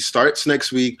if he starts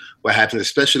next week, what happens,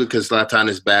 especially because Zlatan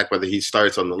is back, whether he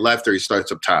starts on the left or he starts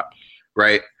up top,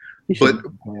 right? He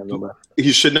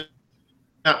should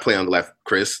not play on the left,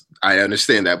 Chris. I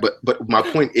understand that, but my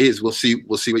point is, we'll see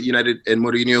what United and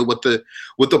Mourinho, what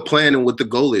the plan and what the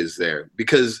goal is there,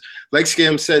 because like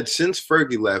Scam said, since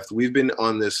Fergie left, we've been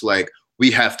on this like, we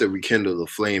have to rekindle the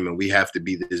flame and we have to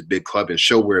be this big club and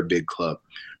show we're a big club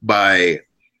by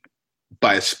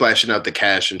splashing out the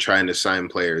cash and trying to sign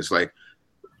players. Like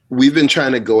we've been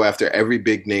trying to go after every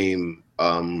big name,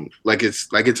 like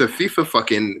it's a FIFA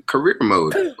fucking career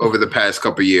mode over the past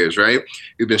couple of years, right?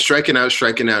 We've been striking out,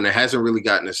 and it hasn't really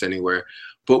gotten us anywhere.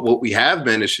 But what we have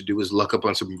managed to do is luck up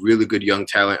on some really good young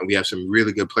talent, and we have some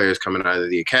really good players coming out of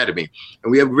the academy.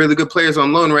 And we have really good players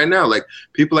on loan right now, like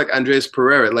people like Andres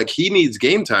Pereira. Like, he needs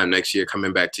game time next year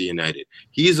coming back to United.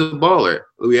 He's a baller.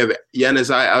 We have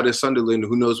Januzaj out of Sunderland.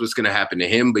 Who knows what's going to happen to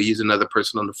him, but he's another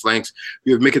person on the flanks.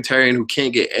 We have Mkhitaryan, who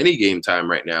can't get any game time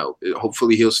right now.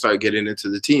 Hopefully he'll start getting into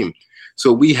the team.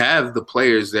 So we have the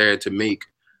players there to make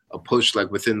a push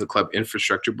like within the club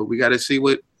infrastructure, but we got to see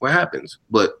what happens.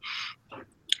 But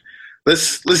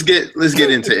let's get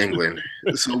into England.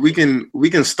 So we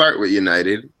can start with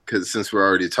United because since we're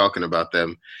already talking about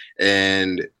them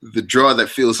and the draw that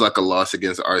feels like a loss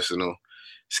against Arsenal.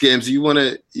 Scams, you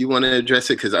wanna address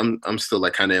it because I'm still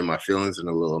like kind of in my feelings and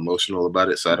a little emotional about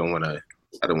it, so I don't wanna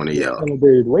yell.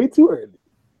 Celebrated way too early.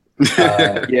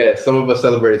 Yeah, some of us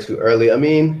celebrated too early. I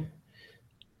mean,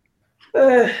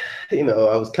 I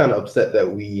was kind of upset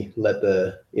that we let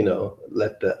the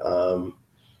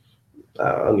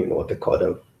I don't even know what to call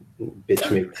them,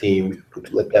 bitch-made team,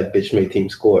 let that bitch-made team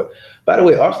score. By the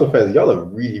way, Arsenal fans, y'all are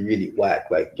really, really whack.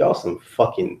 Like, y'all some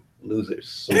fucking losers,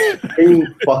 some supreme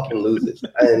fucking losers.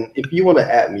 And if you want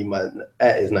to at me, my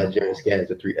at is Nigerian Scams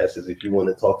with 3 S's if you want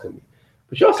to talk to me.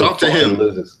 But y'all some fucking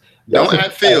losers. Y'all don't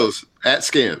at Fields, at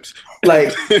Scams.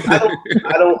 Like,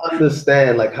 I don't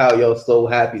understand, like, how y'all so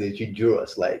happy that you drew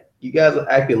us. Like, you guys are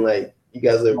acting like you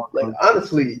guys are, like,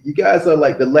 honestly, you guys are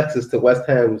like the Lexus to West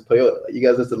Ham's Toyota. Like, you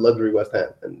guys are the luxury West Ham,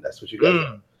 and that's what you guys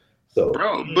are. So,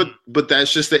 bro, but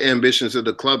that's just the ambitions of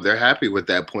the club. They're happy with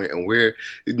that point, and we're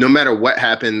no matter what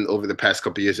happened over the past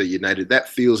couple of years at United, that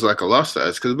feels like a loss to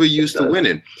us because we're used to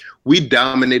winning. We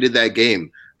dominated that game.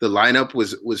 The lineup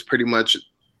was pretty much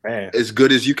as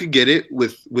good as you could get it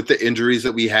with the injuries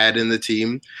that we had in the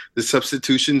team. The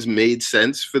substitutions made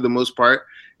sense for the most part,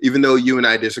 even though you and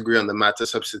I disagree on the Mata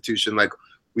substitution. Like,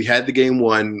 we had the game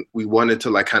won. We wanted to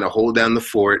like kind of hold down the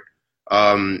fort.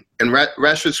 And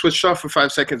Rashford switched off for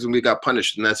 5 seconds and we got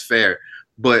punished, and that's fair.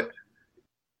 But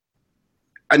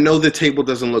I know the table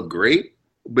doesn't look great,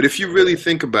 but if you really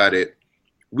think about it,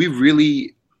 we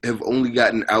really have only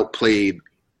gotten outplayed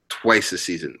twice this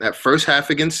season. That first half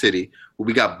against City, where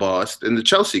we got bossed, and the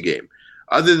Chelsea game.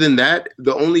 Other than that,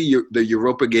 the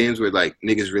Europa games where like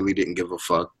niggas really didn't give a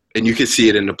fuck, and you can see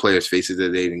it in the players' faces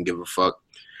that they didn't give a fuck.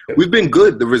 We've been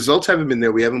good. The results haven't been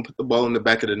there. We haven't put the ball in the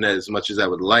back of the net as much as I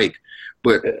would like.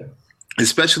 But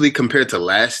especially compared to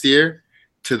last year,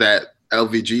 to that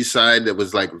LVG side that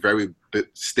was like very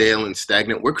stale and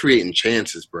stagnant, we're creating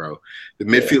chances, bro. The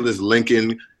midfield is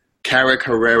linking. Carrick,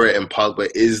 Herrera, and Pogba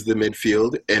is the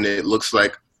midfield, and it looks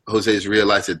like Jose's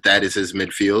realized that is his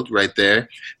midfield right there.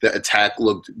 The attack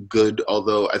looked good,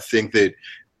 although I think that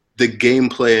the game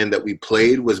plan that we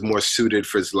played was more suited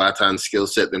for Zlatan's skill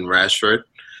set than Rashford.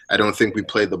 I don't think we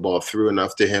played the ball through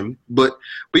enough to him. But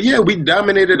yeah, we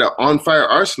dominated an on-fire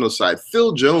Arsenal side.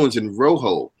 Phil Jones and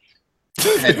Rojo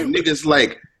had niggas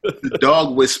like the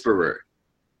dog whisperer.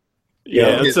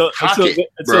 Yeah,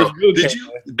 bro.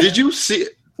 Did you see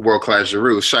it? World-class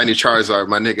Giroud, shiny Charizard,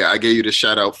 my nigga. I gave you the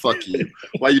shout-out. Fuck you.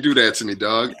 Why you do that to me,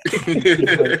 dog?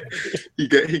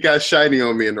 he got shiny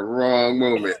on me in the wrong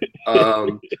moment.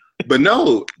 But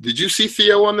no, did you see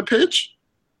Theo on the pitch?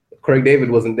 Craig David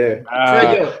wasn't there.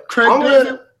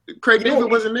 Craig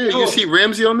David wasn't there. You see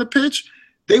Ramsey on the pitch?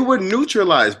 They were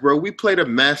neutralized, bro. We played a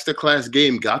masterclass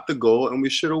game, got the goal, and we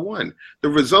should have won. The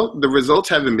results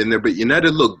haven't been there, but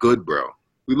United look good, bro.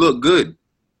 We look good.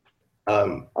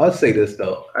 I'll say this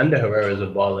though. Ander Herrera is a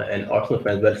baller, and Arsenal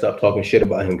fans better stop talking shit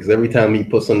about him because every time he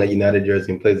puts on that United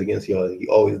jersey and plays against y'all, he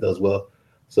always does well.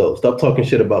 So stop talking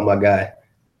shit about my guy.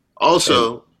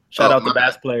 Also, shout out to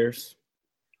Bass players.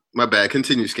 My bad.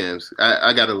 Continue, Scams.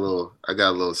 I got a little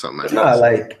something.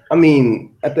 I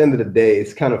mean, at the end of the day,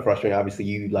 it's kind of frustrating.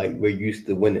 Obviously, we're used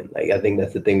to winning. Like, I think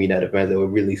that's the thing, United fans, that we're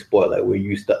really spoiled. Like, we're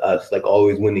used to us, like,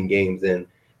 always winning games. And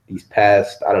these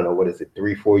past, I don't know,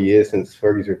 3-4 years since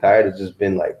Fergie's retired, it's just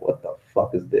been like, what the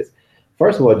fuck is this?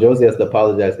 First of all, Jose has to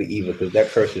apologize to Eva because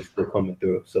that curse is still coming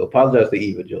through. So apologize to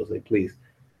Eva, Jose, please.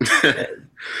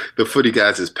 The footy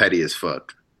guys is petty as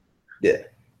fuck. Yeah,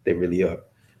 they really are.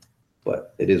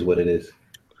 But it is what it is.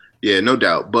 Yeah, no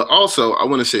doubt. But also, I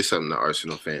want to say something to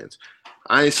Arsenal fans.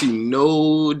 I ain't see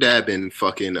no dabbing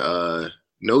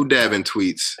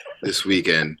tweets this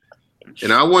weekend.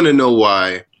 And I want to know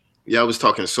why y'all was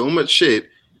talking so much shit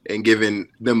and giving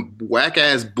them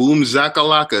whack-ass boom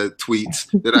zakalaka tweets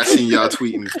that I seen y'all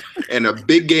tweeting. And a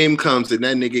big game comes and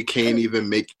that nigga can't even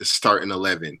make the starting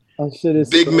 11.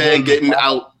 Big so man getting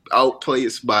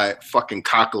outplaced by fucking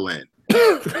Coquelin.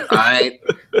 Alright?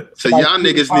 So y'all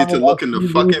niggas need to look in the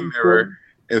fucking mirror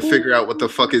and figure out what the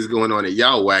fuck is going on at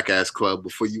y'all whack-ass club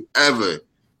before you ever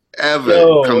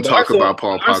come talk about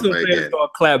Paul Pogba again. Gonna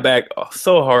clap back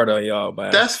so hard on y'all,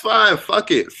 man. That's fine.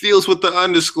 Fuck it. Feels with the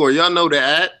underscore. Y'all know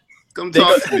that. Come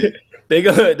talk to me. They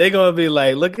gonna be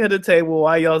like, look at the table.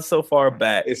 Why y'all so far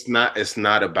back? It's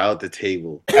not about the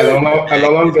table. And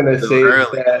all I'm gonna say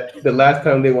is that the last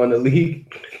time they won the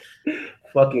league,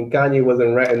 fucking Kanye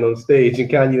wasn't ratting on stage, and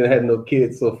Kanye had no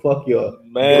kids. So fuck y'all,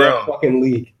 man. Fucking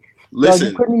league. Listen,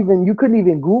 you couldn't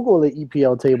even Google the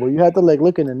EPL table. You had to like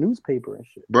look in the newspaper and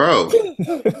shit. bro.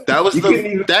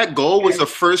 That goal was the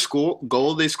first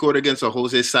goal they scored against a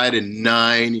Jose side in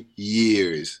 9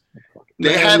 years.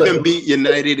 They haven't beat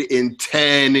United in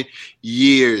 10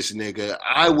 years, nigga.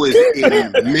 I was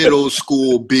in middle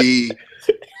school, B,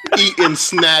 eating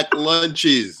snack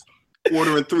lunches,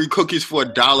 ordering 3 cookies for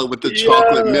 $1 with the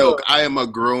chocolate milk. I am a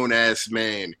grown ass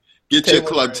man. Get your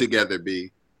club together,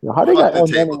 B. Yo, how they got the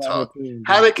table talk?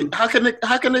 How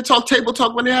can they talk table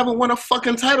talk when they haven't won a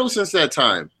fucking title since that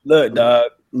time? Look,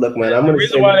 dog. Look, man. The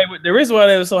reason why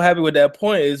they were so happy with that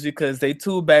point is because they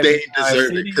 2 back. They ain't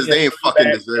deserve it because they ain't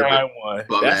fucking deserve it.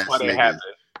 That's why they happened.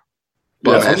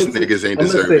 Bum ass niggas ain't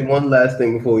deserve it. I'm gonna say one last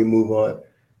thing before we move on.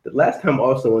 The last time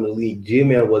Arsenal won the league,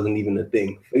 G-Man wasn't even a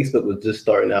thing. Facebook was just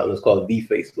starting out, and it's called the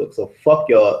Facebook. So fuck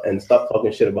y'all and stop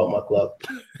talking shit about my club.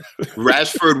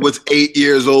 Rashford was 8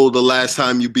 years old the last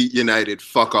time you beat United.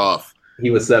 Fuck off.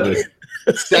 He was 7.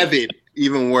 7,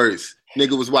 even worse.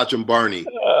 Nigga was watching Barney.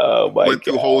 Oh my Went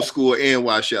through whole school and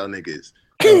watched y'all niggas.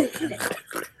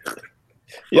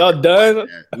 Y'all done?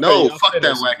 No, fuck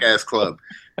that whack ass club.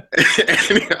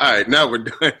 All right, now we're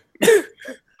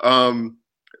done.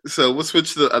 So we'll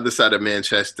switch to the other side of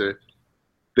Manchester.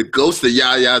 The ghost of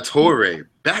Yaya Toure,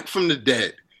 back from the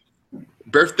dead.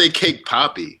 Birthday cake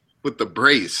Poppy with the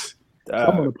brace.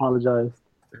 Someone apologized.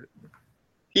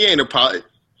 He ain't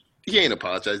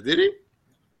apologized, did he?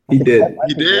 He did.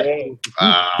 He did?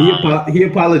 He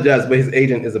apologized, but his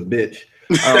agent is a bitch.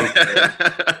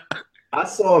 I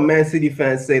saw a Man City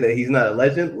fan say that he's not a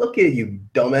legend. Look at you,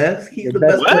 dumbass. He's the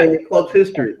best player in your club's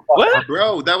history. What?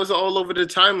 Bro, that was all over the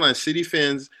timeline. City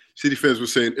fans were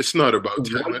saying, it's not about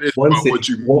talent. It's about what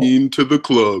you mean to the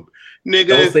club. Nigga.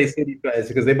 Don't say City fans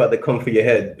because they about to come for your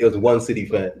head. It was one City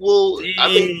fan. Well, I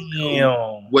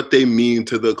mean, what they mean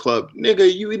to the club. Nigga,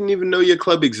 you didn't even know your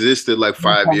club existed like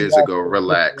 5 years ago.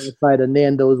 Relax. Inside of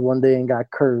Nando's one day and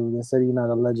got curved and said he's not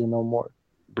a legend no more.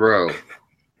 Bro.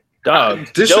 Dog,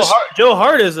 Joe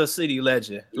Hart is a City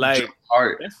legend. Like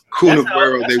Kun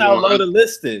Aguero, that's how low the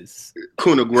list is.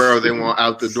 Kun Aguero, they want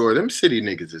out the door. Them City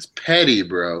niggas is petty,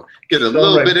 bro. Get a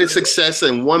little bit of success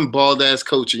and one bald ass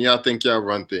coach, and y'all think y'all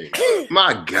run things.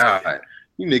 My God,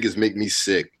 you niggas make me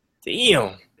sick.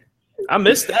 Damn, I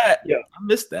missed that. Yeah, I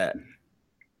missed that.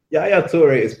 Yaya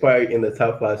Toure is probably in the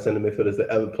top 5 center midfielders that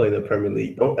ever played in the Premier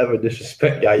League. Don't ever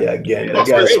disrespect Yaya again.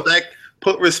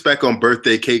 Put respect on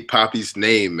Birthday Cake Poppy's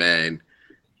name, man.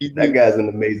 That guy's an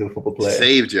amazing football player.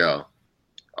 Saved y'all.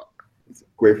 He's a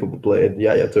great football player.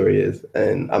 Yaya Toure is,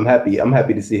 and I'm happy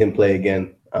to see him play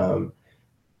again.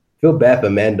 Feel bad for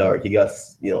Mandark. He got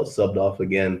subbed off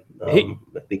again. I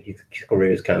think his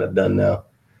career is kind of done now.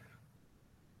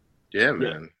 Yeah,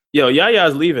 man. Yo,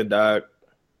 Yaya's leaving, dog.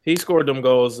 He scored them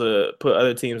goals to put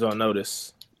other teams on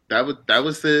notice. That was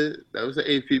the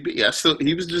APB.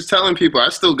 He was just telling people, I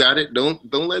still got it. Don't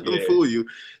let them fool you.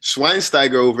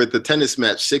 Schweinsteiger over at the tennis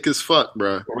match, sick as fuck,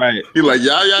 bro. Right. He like,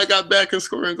 I got back and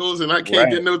scoring goals, and I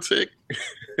can't get no tick.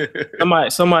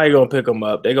 somebody gonna pick them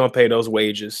up. They're gonna pay those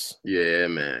wages. Yeah,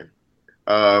 man.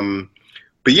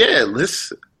 But yeah,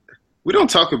 we don't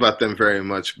talk about them very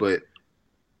much, but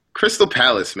Crystal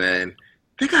Palace, man,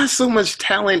 they got so much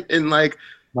talent in like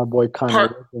my boy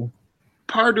Connor.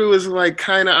 Pardew is like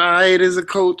kind of alright as a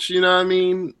coach, you know what I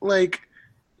mean? Like,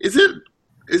 is it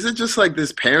just like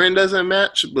this pairing doesn't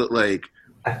match? But like,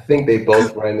 I think they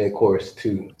both ran their course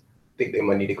too. I think they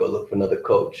might need to go look for another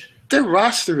coach. Their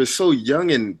roster is so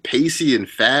young and pacey and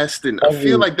fast, and I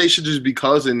feel like they should just be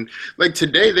causing. Like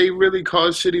today, they really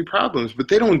cause shitty problems, but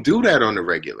they don't do that on the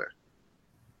regular.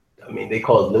 I mean, they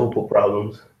caused Liverpool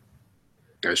problems.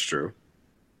 That's true.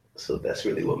 So that's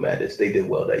really what matters. They did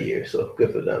well that year, so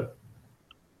good for them.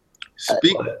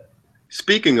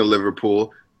 Speaking of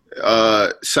Liverpool,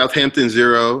 Southampton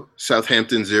 0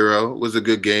 was a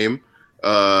good game.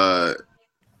 Oh,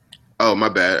 my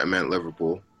bad. I meant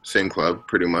Liverpool. Same club,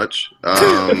 pretty much.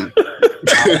 JV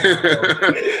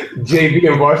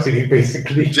and varsity,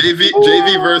 basically.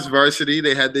 JV versus varsity.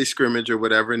 They had their scrimmage or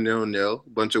whatever, 0-0.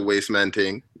 Bunch of waste man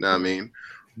ting. Know what I mean?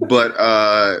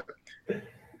 But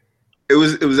it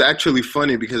was actually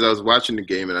funny because I was watching the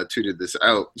game and I tweeted this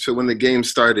out. So when the game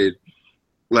started,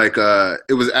 like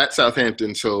it was at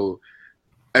Southampton, so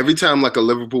every time like a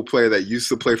Liverpool player that used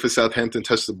to play for Southampton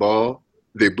touched the ball,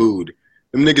 they booed.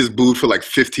 Them niggas booed for like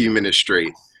 15 minutes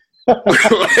straight.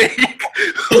 Like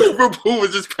Liverpool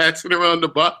was just passing around the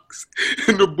box,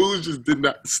 and the boos just did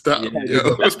not stop.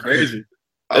 Yo. That's crazy.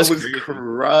 I was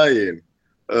crying.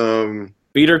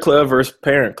 Feeder club versus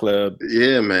parent club.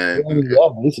 Yeah, man. Yeah,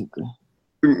 basically.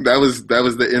 That was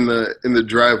the in the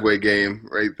driveway game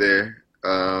right there.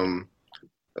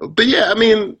 But yeah, I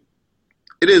mean,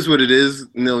 it is what it is.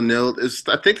 0-0.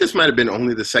 I think this might have been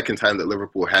only the second time that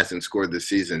Liverpool hasn't scored this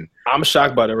season. I'm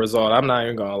shocked by the result. I'm not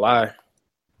even gonna lie.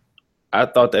 I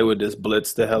thought they would just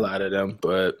blitz the hell out of them,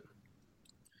 but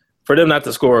for them not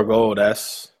to score a goal,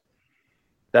 that's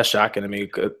shocking to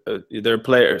me. Their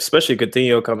player, especially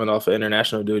Coutinho, coming off of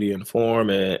international duty in form,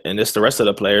 and it's the rest of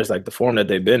the players, like the form that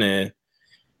they've been in,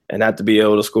 and not to be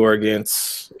able to score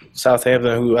against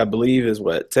Southampton, who I believe is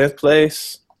 10th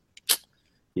place.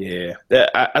 Yeah,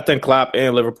 I think Klopp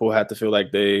and Liverpool have to feel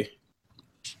like they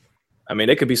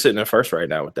could be sitting in first right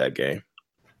now with that game.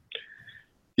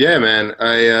 Yeah, man.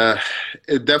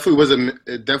 It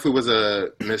definitely was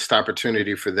a missed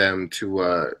opportunity for them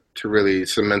to really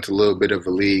cement a little bit of a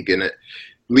lead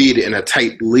in a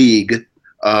tight league.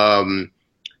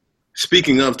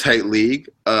 Speaking of tight league,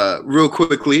 real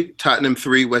quickly, Tottenham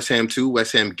 3, West Ham 2.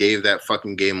 West Ham gave that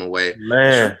fucking game away.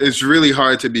 Man, it's really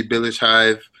hard to be Billish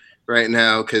Hive right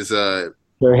now because they're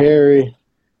hairy.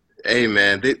 Hey,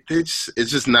 man, it's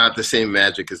just not the same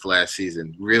magic as last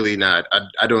season. Really not.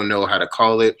 I don't know how to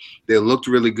call it. They looked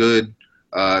really good.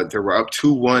 They were up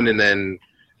 2-1, and then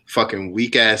fucking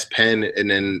weak-ass pen,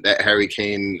 and then that Harry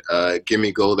Kane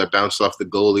gimme goal that bounced off the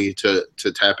goalie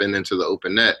to tap into the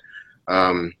open net.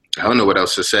 I don't know what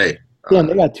else to say. Damn,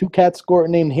 they got two cats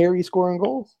named Harry scoring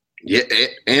goals? Yeah,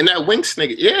 and that Winks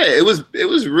nigga. Yeah, it was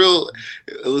real.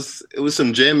 It was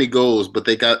some jammy goals, but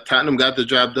Tottenham got the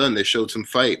job done. They showed some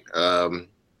fight.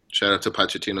 Shout out to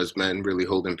Pochettino's men, really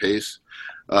holding pace.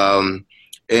 And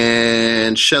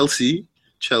Chelsea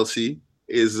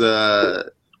is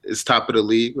top of the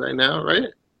league right now, right?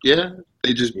 Yeah,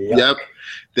 they just yep.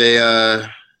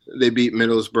 They beat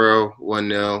Middlesbrough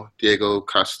 1-0. Diego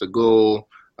Costa goal.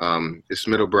 It's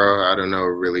Middlesbrough. I don't know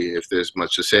really if there's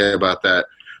much to say about that.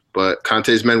 But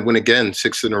Conte's men win again,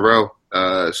 6 in a row.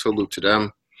 Salute to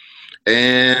them.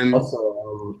 And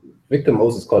also, Victor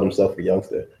Moses called himself a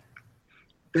youngster.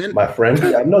 My friend,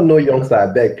 I'm not no youngster. I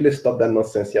beg, please stop that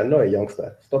nonsense. You're not a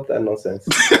youngster. Stop that nonsense.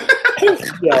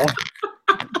 Yo.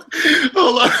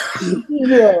 Hold on.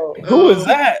 Yo. Who is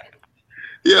that?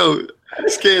 Yo,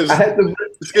 Scams,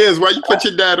 why you put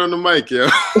your dad on the mic, yo?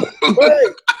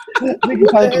 Nigga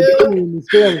trying to in the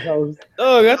Scams house.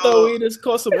 Dog, I thought we just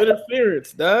caused some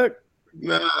interference, dog.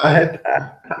 Nah. I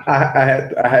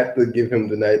had to give him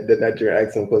the Nigerian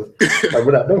accent because my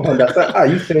brother, I don't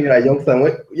understand. You saying you're a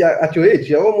youngster? Yeah, at your age,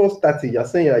 you're almost 30. You're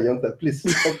saying you're a youngster. Please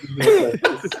stop this.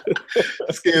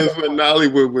 Scams went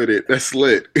Nollywood with it. That's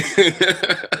lit.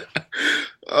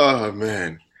 Oh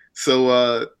man.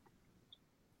 So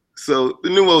the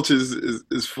New Ultras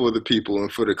is for the people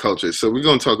and for the culture. So we're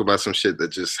gonna talk about some shit that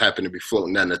just happened to be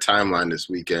floating down the timeline this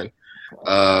weekend.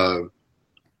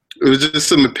 It was just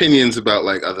some opinions about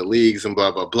like other leagues and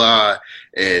blah blah blah,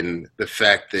 and the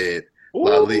fact that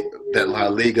La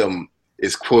Liga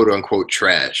is quote unquote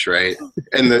trash, right?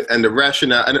 and the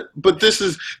rationale. But this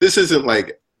isn't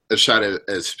like a shot at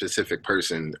a specific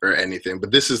person or anything. But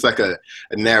this is like a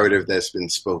narrative that's been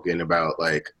spoken about,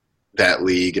 like that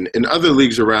league and other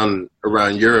leagues around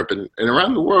Europe and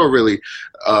around the world, really,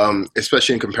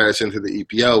 especially in comparison to the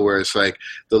EPL, where it's like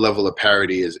the level of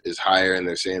parity is higher, and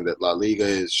they're saying that La Liga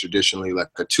is traditionally like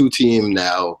a 2-team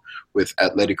now, with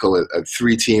Atletico a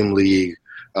 3-team league,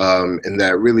 and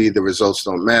that really the results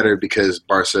don't matter because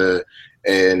Barca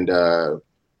and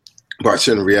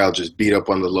Real just beat up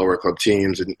on the lower club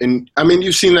teams, and I mean,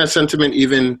 you've seen that sentiment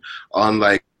even on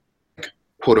like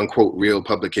quote unquote real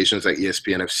publications like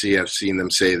ESPN FC. I've seen them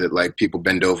say that like people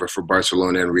bend over for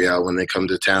Barcelona and Real when they come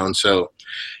to town. So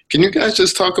can you guys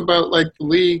just talk about like the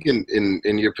league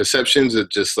and your perceptions of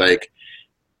just like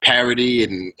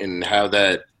parity and how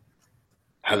that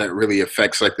really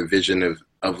affects like the vision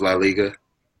of La Liga?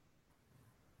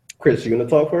 Chris, you gonna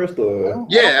talk first or?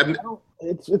 Yeah.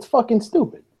 It's fucking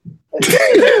stupid.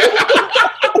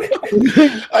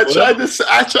 I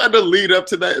tried to lead up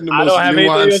to that in the most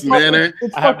nuanced manner.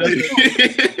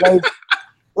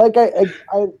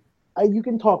 You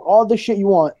can talk all the shit you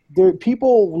want.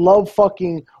 People love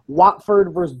fucking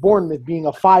Watford versus Bournemouth being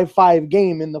a 5-5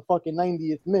 game in the fucking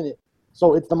 90th minute.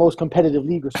 So it's the most competitive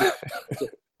league or something.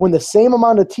 When the same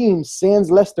amount of teams,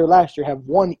 sans Leicester last year, have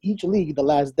won each league the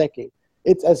last decade.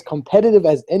 It's as competitive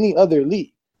as any other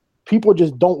league. People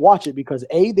just don't watch it because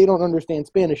A, they don't understand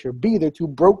Spanish, or B, they're too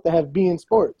broke to have beIN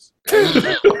Sports. Stop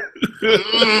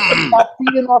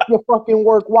feeding off your fucking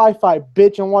work Wi-Fi,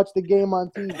 bitch, and watch the game on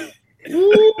TV.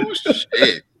 Ooh,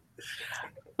 shit.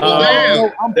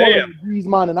 I'm pulling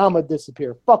Griezmann and I'm going to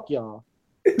disappear. Fuck y'all.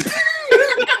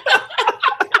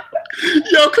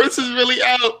 Yo, Chris is really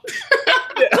out.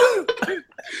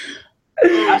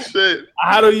 Oh shit!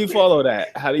 How do you follow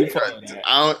that? How do you follow that?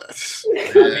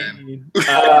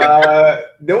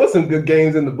 There were some good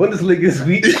games in the Bundesliga this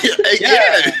week.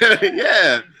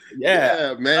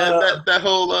 Yeah, man. That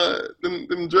whole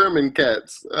them German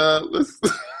cats. Jesus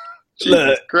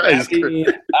Look, Christ. I mean,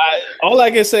 all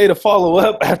I can say to follow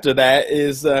up after that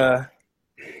is, so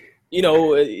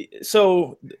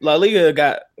La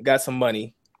Liga got some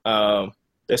money.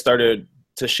 They started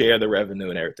to share the revenue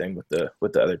and everything with the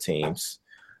other teams.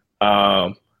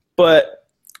 But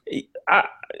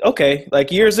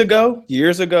like years ago,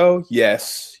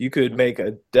 yes, you could make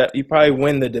you probably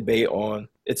win the debate on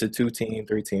it's a 2-team,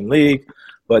 3-team league.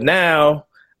 But now,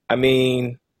 I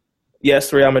mean,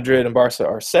 yes, Real Madrid and Barca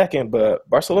are second, but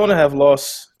Barcelona have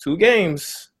lost 2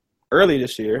 games early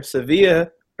this year. Sevilla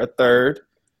are third.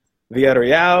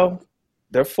 Villarreal,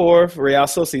 they're fourth. Real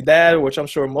Sociedad, which I'm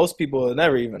sure most people have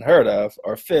never even heard of,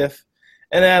 are fifth.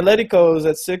 And then Atletico is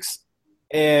at 6th,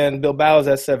 and Bilbao is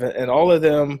at 7th. And all of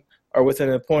them are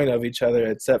within a point of each other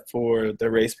except for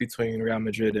the race between Real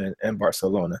Madrid and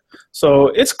Barcelona. So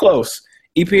it's close.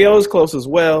 EPL is close as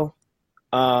well.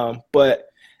 But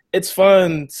it's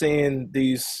fun seeing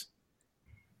these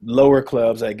lower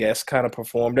clubs, I guess, kind of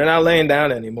perform. They're not laying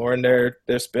down anymore, and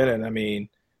they're spinning. I mean,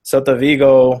 Celta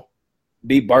Vigo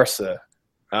beat Barca.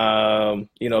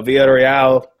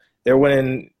 Villarreal, they're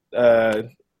winning. They're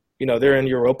in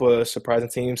Europa, surprising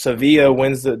team. Sevilla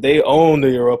wins they own the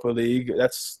Europa League.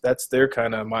 That's their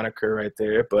kind of moniker right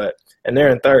there. And they're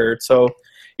in third. So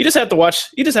you just have to watch.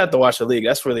 You just have to watch the league.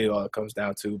 That's really all it comes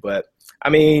down to. But I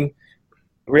mean,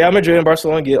 Real Madrid and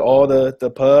Barcelona get all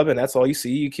the pub, and that's all you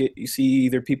see. You see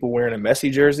either people wearing a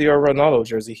Messi jersey or a Ronaldo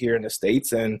jersey here in the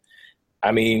States. And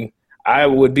I mean, I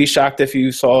would be shocked if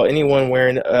you saw anyone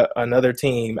wearing another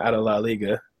team out of La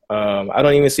Liga. I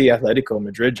don't even see Atletico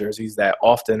Madrid jerseys that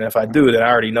often. If I do, then I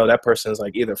already know that person's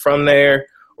like either from there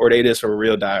or they just are a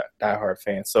real diehard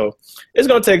fan. So it's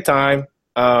going to take time.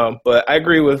 But I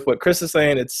agree with what Chris is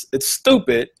saying. It's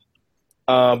stupid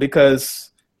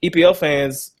because EPL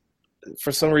fans,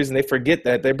 for some reason, they forget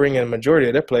that they bring in a majority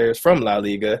of their players from La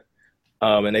Liga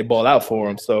and they ball out for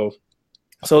them. So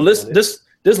let's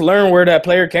just learn where that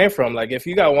player came from. Like if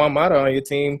you got Juan Mata on your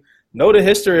team, know the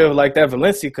history of like that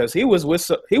Valencia because he was with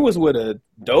a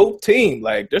dope team.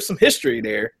 Like there's some history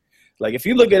there. Like if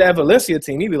you look at that Valencia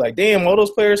team, you'd be like, damn, all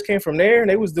those players came from there and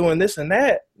they was doing this and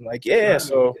that. Like it's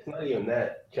not even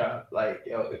that. Like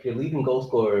if your leading goal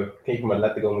scorer came from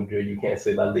Atletico Madrid, you can't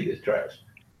say La Liga is trash.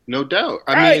 No doubt.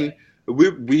 I mean,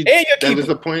 that was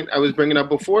the point I was bringing up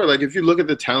before. Like if you look at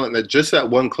the talent that just that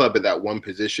one club at that one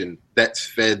position that's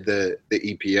fed the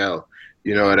EPL.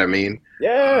 You know what I mean?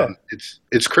 Yeah.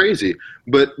 It's crazy.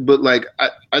 But like I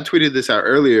tweeted this out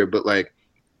earlier, but like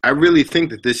I really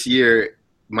think that this year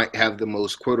might have the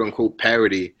most quote unquote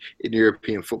parity in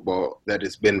European football that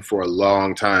it's been for a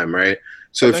long time, right?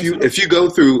 So if you go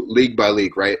through league by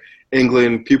league, right?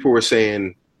 England, people were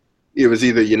saying it was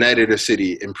either United or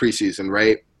City in preseason,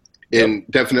 right? Yep. And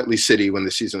definitely City when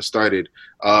the season started.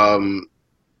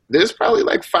 There's probably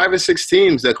like 5 or 6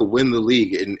 teams that could win the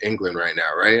league in England right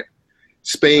now, right?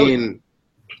 Spain,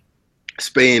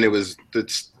 it was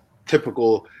the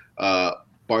typical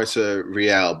Barca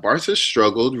Real. Barca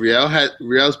struggled.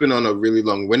 Real's been on a really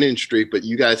long winning streak, but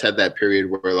you guys had that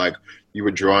period where like you were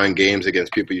drawing games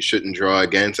against people you shouldn't draw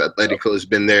against. Atletico has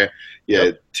been there.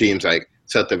 Yeah, teams like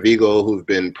Celta Vigo who've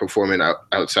been performing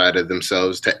outside of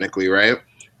themselves technically, right?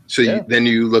 So then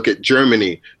you look at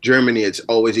Germany. Germany, it's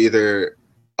always either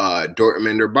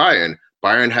Dortmund or Bayern.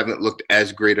 Bayern haven't looked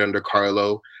as great under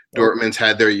Carlo. Dortmund's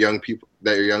had their young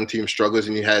team struggles,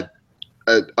 and you had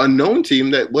an unknown team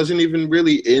that wasn't even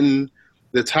really in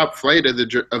the top flight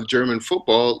of German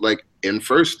football, like in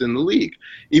first in the league.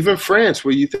 Even France,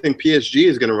 where you think PSG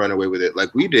is going to run away with it,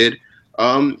 like we did,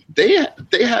 they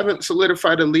haven't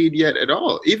solidified a lead yet at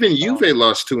all. Even Juve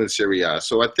lost 2 in Serie A.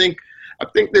 So I think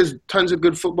there's tons of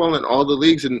good football in all the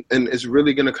leagues, and it's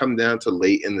really going to come down to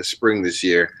late in the spring this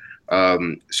year.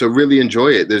 So really enjoy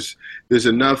it. There's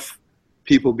enough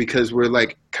people because we're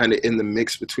like kind of in the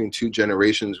mix between 2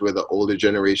 generations where the older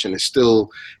generation is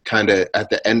still kind of at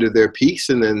the end of their peaks,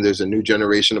 and then there's a new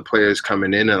generation of players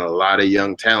coming in and a lot of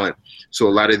young talent. So a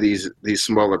lot of these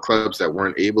smaller clubs that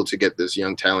weren't able to get this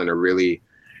young talent are really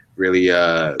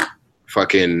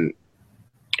fucking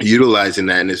utilizing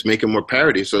that, and it's making more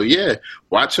parity. So yeah,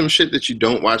 watch some shit that you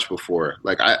don't watch before.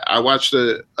 Like I watched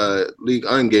a Ligue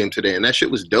 1 game today, and that shit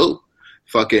was dope.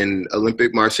 Fucking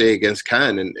Olympique Marseille against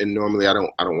Cannes, and normally I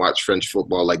don't watch French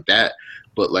football like that,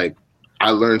 but like I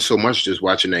learned so much just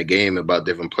watching that game about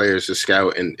different players to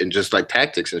scout and just like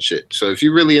tactics and shit. So if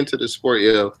you're really into the sport,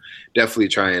 definitely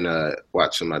try and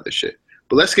watch some other shit.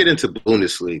 But let's get into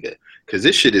Bundesliga because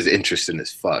this shit is interesting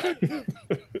as fuck.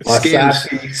 Scams,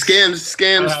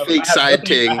 fake side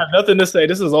ting. I have nothing to say.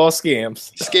 This is all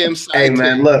scams. Scam side Hey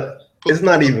man, ting. look, it's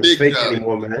not even fake dub.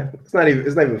 anymore, man. It's not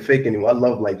even fake anymore. I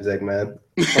love Leipzig, man.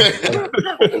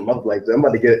 I love Leipzig. I'm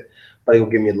about to go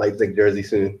give me a Leipzig jersey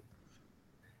soon.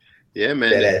 Yeah,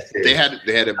 man. They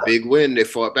had a big win. They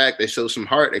fought back. They showed some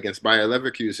heart against Bayer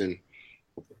Leverkusen.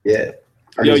 Yeah.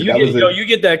 You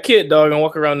get that kit, dog, and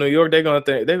walk around New York. They're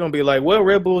gonna be like, "What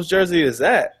Red Bulls jersey is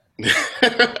that?"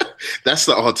 That's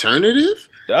the alternative,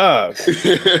 dog.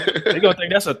 They're gonna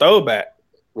think that's a throwback.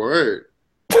 Word.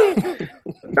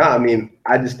 Nah, I mean,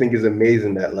 I just think it's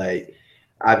amazing that, like,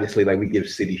 obviously, like, we give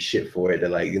City shit for it.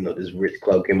 That, like, you know, this rich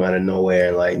club came out of nowhere,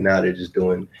 and, like, now they're just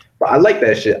doing. But I like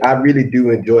that shit. I really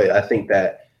do enjoy it. I think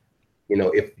that, you know,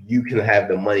 if you can have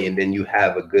the money and then you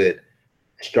have a good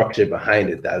structure behind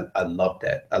it, I love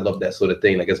that. I love that sort of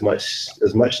thing. Like, as much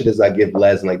shit as I give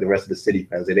Les and, like, the rest of the City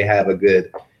fans, they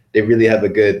really have a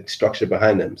good structure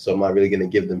behind them. So I'm not really gonna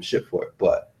give them shit for it.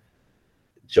 But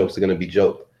jokes are gonna be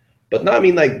joked. But no, I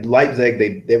mean, like,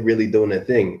 Leipzig, they're really doing their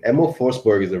thing. Emil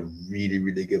Forsberg is a really,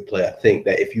 really good player. I think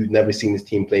that if you've never seen this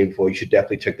team play before, you should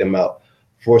definitely check them out.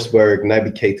 Forsberg,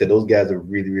 Naby Keita, those guys are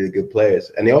really, really good players.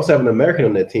 And they also have an American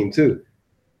on their team, too.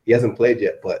 He hasn't played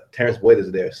yet, but Terrence Boyd is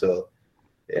there. So,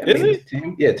 yeah,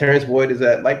 is Terrence Boyd is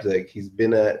at Leipzig. He's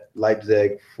been at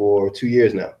Leipzig for 2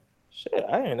 years now. Shit,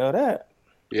 I didn't know that.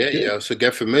 Yeah. So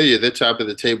get familiar. They're top of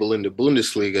the table in the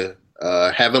Bundesliga.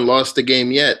 Haven't lost a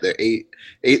game yet. They're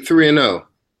 8-3-0.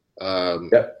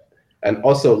 Yep. And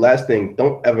also, last thing,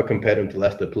 don't ever compare them to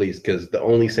Leicester, please, because the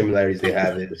only similarities they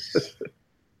have is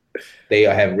they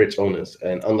have rich owners.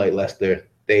 And unlike Leicester,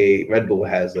 Red Bull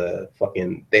has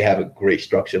they have a great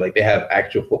structure. Like, they have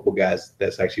actual football guys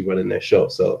that's actually running their show.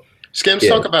 So, Scams,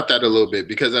 talk about that a little bit,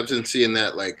 because I've been seeing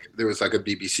that, like, there was like a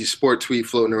BBC Sport tweet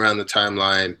floating around the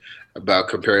timeline about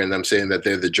comparing them, saying that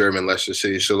they're the German Leicester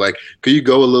City. So, like, could you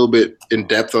go a little bit in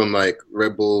depth on, like,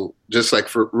 Red Bull, just like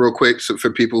for real quick, so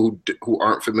for people who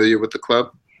aren't familiar with the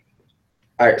club?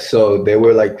 All right, so they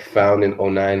were, like, found in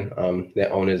 2009.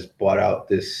 Their owners bought out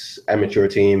this amateur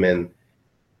team, and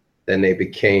then they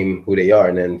became who they are.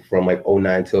 And then from, like,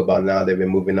 2009 till about now, they've been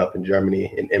moving up in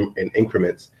Germany in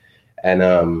increments. And,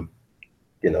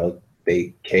 you know,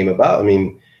 they came about. I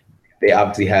mean, they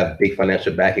obviously have big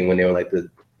financial backing. When they were, like, the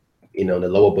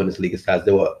lower Bundesliga sides,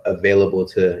 they were available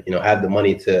to, you know, have the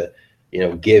money to, you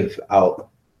know, give out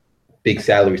big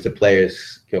salaries to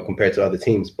players, you know, compared to other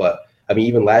teams. But I mean,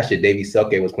 even last year, Davy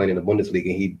Selke was playing in the Bundesliga,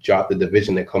 and he dropped the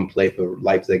division to come play for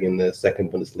Leipzig in the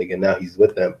second Bundesliga. And now he's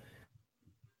with them.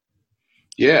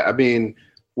 Yeah, I mean,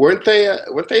 weren't they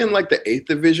in like the 8th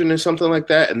division or something like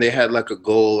that? And they had like a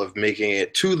goal of making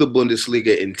it to the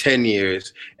Bundesliga in 10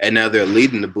 years, and now they're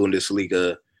leading the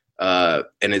Bundesliga.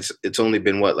 And it's only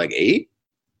been what, like 8?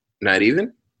 Not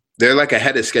even. They're like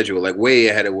ahead of schedule, like way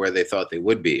ahead of where they thought they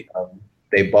would be.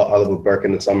 They bought Oliver Burke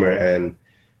in the summer, and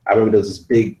I remember there was this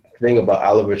big thing about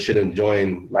Oliver shouldn't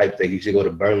join Leipzig. He should go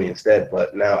to Burnley instead.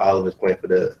 But now Oliver's playing for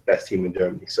the best team in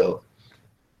Germany. So,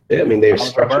 yeah, I mean, they're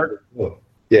structured.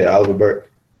 Yeah, Oliver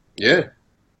Burke. Yeah.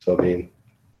 So, I mean,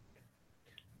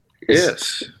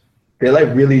 yes. They're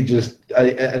like really just.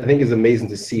 I think it's amazing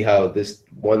to see how this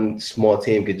one small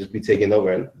team could just be taken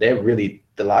over, and they're really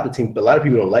a lot of people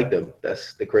don't like them.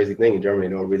 That's the crazy thing in Germany;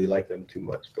 they don't really like them too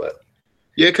much. But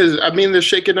yeah, because I mean, they're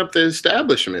shaking up the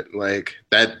establishment. Like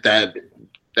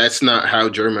that's not how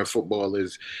German football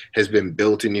has been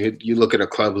built. And you look at a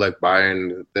club like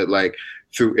Bayern that, like,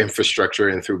 through infrastructure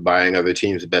and through buying other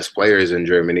teams' best players in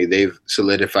Germany, they've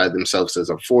solidified themselves as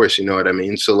a force. You know what I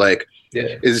mean? So, like,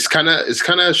 yeah, it's kind of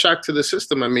a shock to the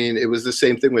system. I mean, it was the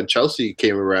same thing when Chelsea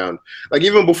came around. Like,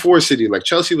 even before City, like,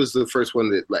 Chelsea was the first one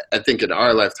that, like, I think in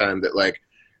our lifetime that, like,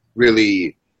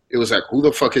 really, it was like, who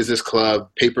the fuck is this club?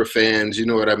 Paper fans, you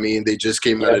know what I mean? They just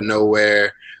came out of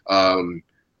nowhere,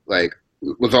 like,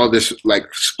 with all this,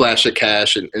 like, splash of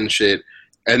cash and shit.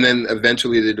 And then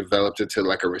eventually they developed it to,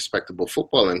 like, a respectable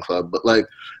footballing club. But, like,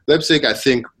 Leipzig, I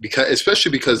think,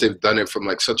 especially because they've done it from,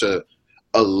 like, such a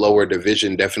lower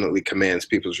division, definitely commands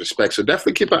people's respect. So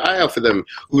definitely keep an eye out for them.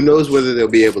 Who knows whether they'll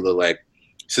be able to, like,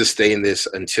 sustain this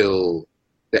until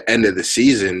the end of the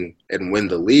season and win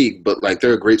the league. But, like,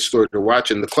 they're a great story to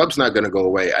watch, and the club's not going to go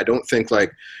away. I don't think,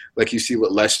 like you see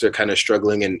what Leicester kind of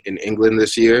struggling in England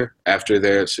this year after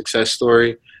their success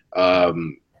story.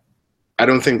 I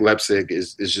don't think Leipzig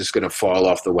is just going to fall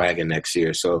off the wagon next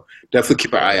year. So definitely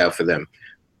keep an eye out for them.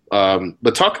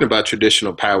 But talking about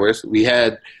traditional powers, we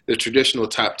had the traditional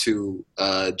top 2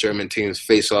 German teams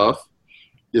face off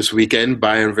this weekend,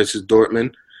 Bayern versus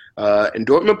Dortmund. And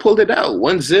Dortmund pulled it out,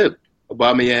 1-0.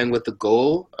 Aubameyang with the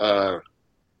goal.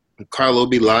 Carlo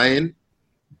be lying,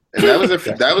 and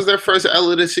that was their first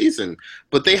L of the season.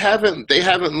 But they haven't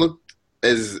looked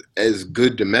as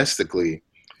good domestically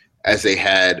as they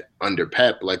had under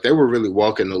Pep. Like, they were really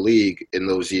walking the league in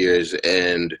those years,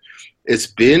 and it's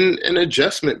been an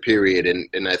adjustment period.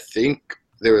 And I think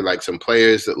there were like some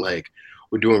players that like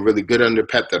were doing really good under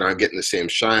Pep that aren't getting the same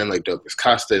shine, like Douglas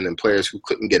Costa, and then players who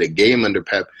couldn't get a game under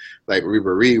Pep, like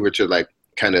Ribéry, which are like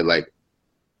kind of like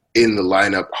in the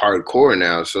lineup hardcore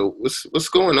now. So what's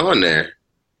going on there?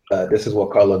 This is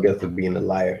what Carlo gets for being a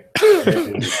liar.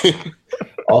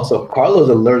 Also, Carlo's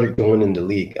allergic to winning the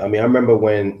league. I mean, I remember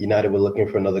when United were looking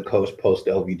for another coach post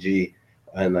LVG,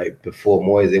 and like before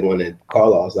Moyes, they wanted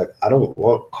Carlo. I was like, I don't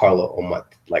want Carlo on my,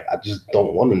 like, I just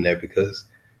don't want him there because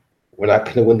we're not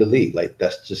going to win the league. Like,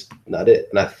 that's just not it.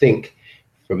 And I think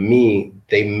for me,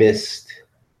 they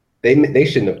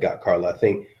shouldn't have got Carlo. I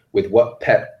think with what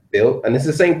Pep built, and it's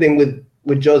the same thing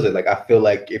with Jose. Like, I feel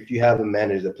like if you have a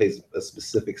manager that plays a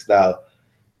specific style,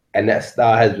 and that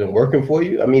style has been working for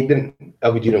you, I mean,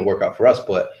 LVG didn't work out for us,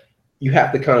 but you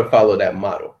have to kind of follow that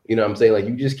model. You know what I'm saying? Like,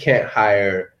 you just can't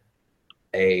hire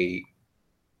a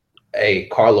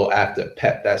Carlo after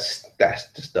Pep. That's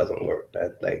just doesn't work.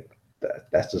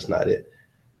 That's just not it.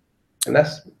 And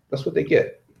that's what they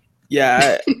get.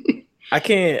 Yeah, I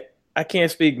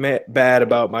can't speak bad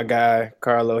about my guy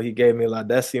Carlo. He gave me La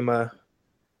Decima,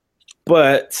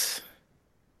 but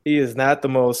he is not the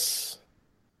most.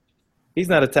 He's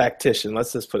not a tactician.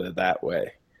 Let's just put it that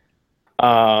way.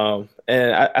 And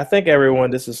I think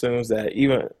everyone just assumes that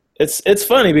even it's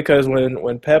funny because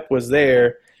when Pep was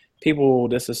there, people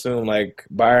just assumed like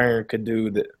Bayern could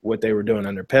do what they were doing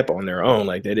under Pep on their own,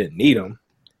 like they didn't need him.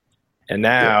 And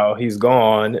now he's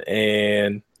gone,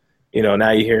 and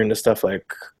now you're hearing the stuff like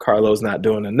Carlo's not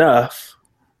doing enough,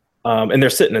 and they're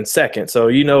sitting in second. So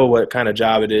you know what kind of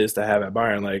job it is to have at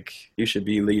Bayern. Like, you should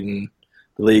be leading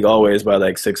the league always by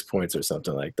like 6 points or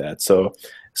something like that. So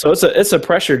it's a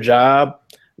pressure job.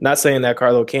 Not saying that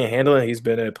Carlo can't handle it. He's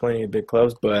been at plenty of big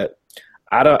clubs, but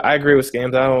I agree with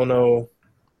Scams. I don't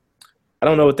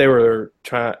know what they were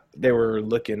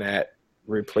looking at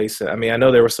replacing. I mean, I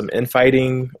know there was some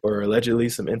infighting, or allegedly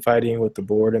some infighting with the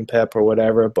board and Pep or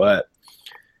whatever, but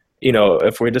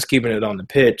if we're just keeping it on the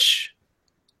pitch,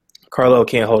 Carlo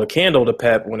can't hold a candle to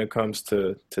Pep when it comes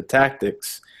to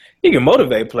tactics. He can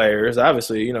motivate players.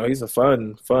 Obviously, he's a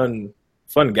fun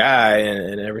guy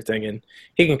and everything, and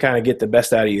he can kind of get the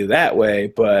best out of you that way.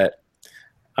 But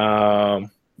I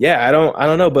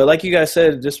don't know. But like you guys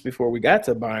said just before we got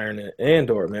to Bayern and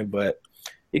Dortmund, but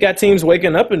you got teams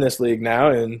waking up in this league now,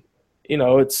 and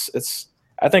it's.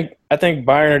 I think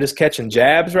Bayern are just catching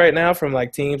jabs right now from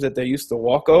like teams that they used to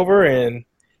walk over, and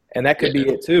that could be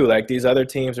it too. Like, these other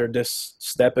teams are just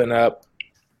stepping up.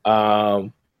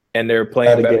 And they're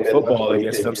playing better football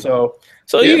against them. So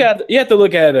you have to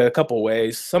look at it a couple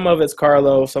ways. Some of it's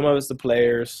Carlo, some of it's the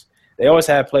players. They always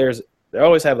have players. They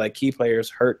always have like key players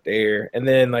hurt there, and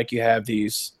then like you have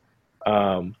these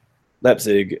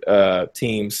Leipzig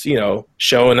teams,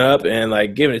 showing up and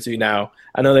like giving it to you. Now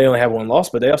I know they only have one loss,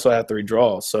 but they also have 3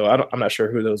 draws. So I'm not sure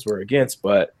who those were against,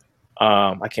 but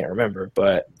I can't remember.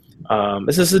 But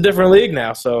this is a different league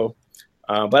now. So,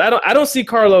 but I don't see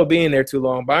Carlo being there too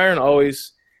long. Bayern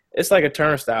always. It's like a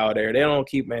turnstile there. They don't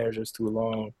keep managers too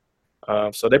long.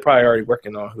 So they're probably already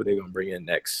working on who they're going to bring in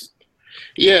next.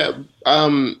 Yeah.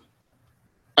 I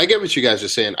get what you guys are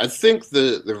saying. I think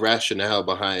the rationale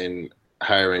behind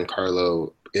hiring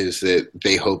Carlo is that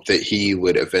they hope that he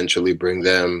would eventually bring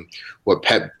them what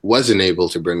Pep wasn't able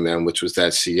to bring them, which was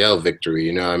that CL victory.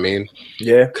 You know what I mean?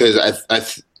 Yeah. Because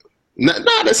that's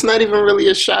not even really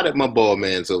a shot at my ball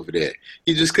man's over there.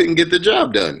 He just couldn't get the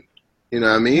job done. You know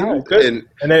what I mean? No, and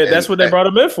that's what they brought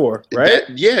him in for, right?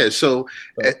 So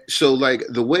like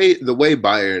the way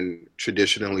Bayern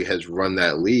traditionally has run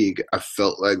that league, I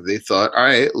felt like they thought, all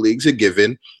right, league's a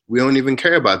given. We don't even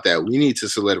care about that. We need to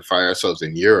solidify ourselves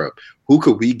in Europe. Who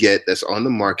could we get that's on the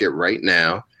market right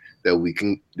now that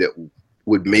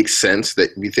would make sense,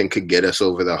 that we think could get us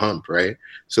over the hump, right?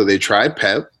 So they tried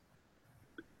Pep.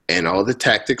 And all the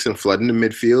tactics and flooding the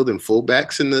midfield and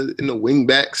fullbacks and the wing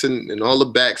backs and all the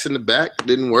backs in the back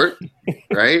didn't work,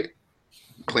 right?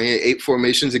 Playing 8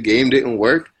 formations a game didn't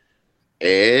work.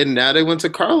 And now they went to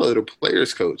Carlo, the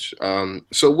players coach.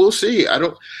 So we'll see. I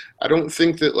don't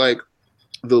think that like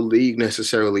the league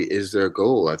necessarily is their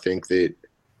goal. I think that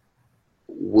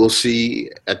we'll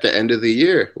see at the end of the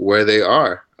year where they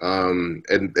are.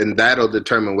 And that'll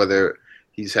determine whether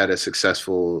he's had a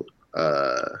successful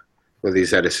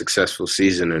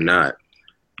season or not.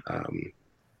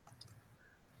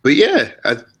 But yeah,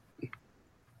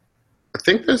 I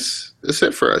think that's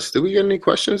it for us. Did we get any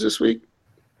questions this week?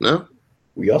 No?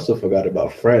 We also forgot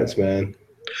about France, man.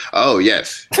 Oh,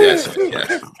 yes. You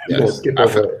gonna skip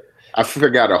over it. I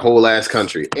forgot a whole ass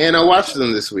country. And I watched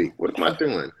them this week. What am I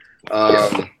doing?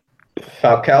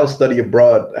 Falcao study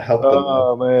abroad helped them.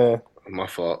 Oh, man. My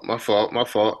fault.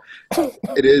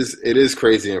 It is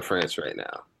crazy in France right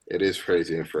now. It is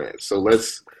crazy in France. So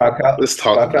let's talk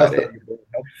about it.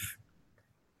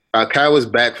 Falcao was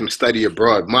back from study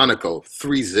abroad. Monaco,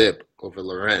 3-0 over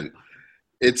Lorient.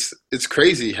 It's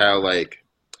crazy how, like,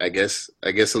 I guess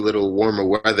a little warmer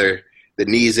weather, the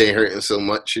knees ain't hurting so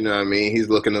much, you know what I mean? He's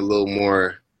looking a little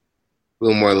more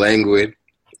languid.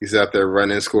 He's out there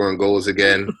running, scoring goals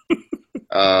again.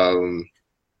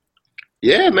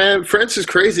 Yeah, man, France is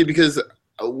crazy because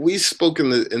we spoke in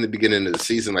the beginning of the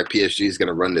season like PSG is going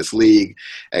to run this league,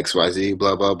 XYZ,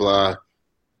 blah, blah, blah.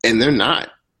 And they're not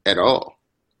at all.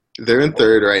 They're in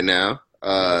third right now.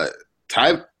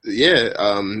 Behind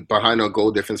on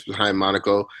goal difference behind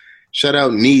Monaco. Shout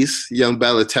out Nice, young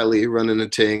Balotelli running the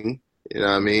ting. You know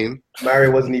what I mean?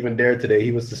 Mario wasn't even there today.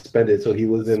 He was suspended, so he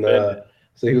was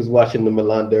he was watching the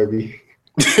Milan derby.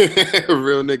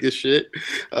 Real nigga shit.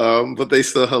 But they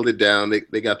still held it down.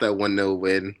 They got that 1-0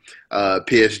 win.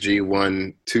 PSG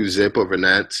won 2-0 over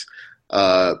Nantes.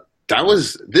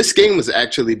 This game was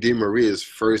actually Di Maria's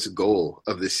first goal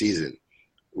of the season,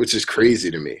 which is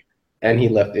crazy to me. And he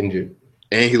left injured.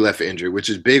 Which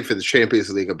is big for the Champions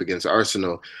League up against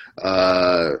Arsenal.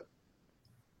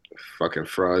 Fucking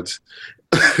frauds.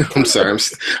 I'm sorry.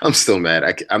 I'm still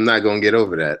mad. I'm not going to get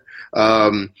over that.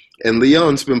 And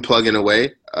Lyon's been plugging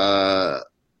away.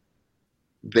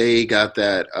 They got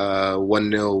that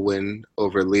 1-0 win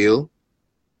over Lille.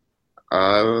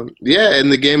 In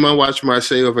the game I watched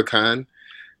Marseille over Cannes.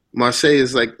 Marseille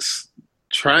is like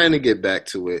trying to get back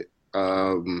to it.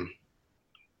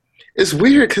 It's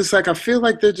weird because like I feel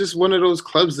like they're just one of those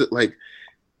clubs that like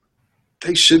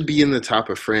they should be in the top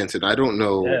of France, and I don't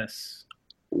know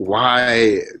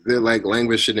why they're like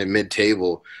languishing in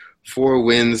mid-table. 4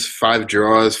 wins, 5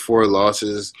 draws, 4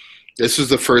 losses. This was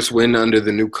the first win under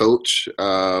the new coach.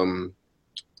 I'm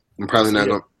probably not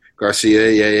going Garcia.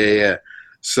 Yeah.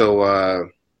 So,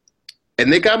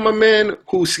 and they got my man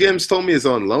who Skims told me is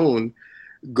on loan.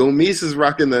 Gomes is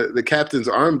rocking the captain's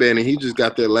armband, and he just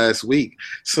got there last week.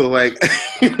 So, like,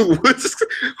 what's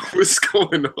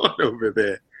going on over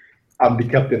there? I'm the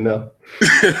captain now.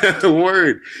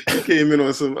 Word. He came in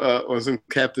on some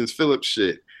Captain Phillips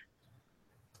shit.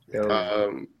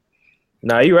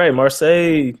 Nah, you're right.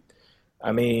 Marseille,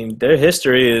 I mean, their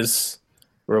history is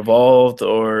revolved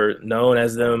or known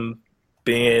as them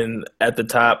being at the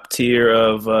top tier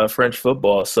of French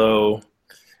football. So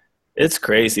it's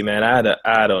crazy, man. I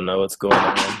don't know what's going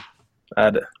on.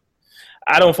 I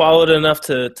don't follow it enough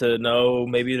to know.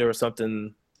 Maybe there was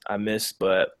something I missed,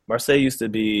 but Marseille used to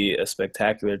be a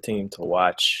spectacular team to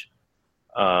watch.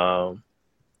 I'm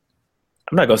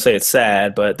not gonna say it's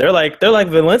sad, but they're like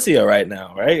Valencia right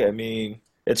now, right? I mean,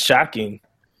 it's shocking.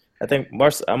 I think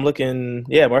I'm looking.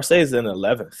 Yeah, Marseille's in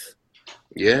 11th.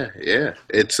 Yeah.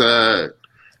 It's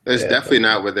definitely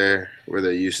not where they're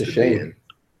used to being.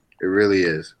 It really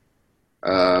is.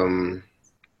 And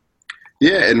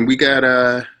we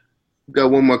got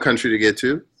one more country to get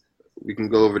to. We can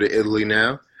go over to Italy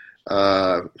now.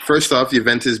 First off,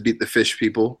 Juventus beat the Fish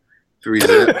people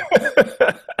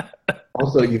 3-0.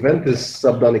 Also, Juventus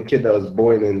subbed on a kid that was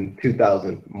born in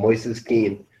 2000, Moises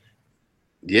Keane.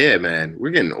 Yeah, man.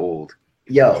 We're getting old.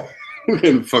 Yo. We're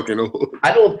getting fucking old.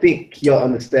 I don't think y'all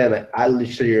understand. Like, I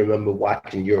literally remember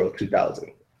watching Euro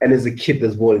 2000. And as a kid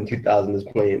that's born in 2000 is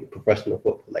playing professional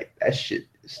football. Like, that shit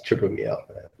is tripping me out,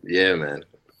 man. Yeah, man.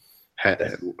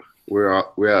 We're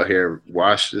out here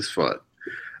washed as fuck.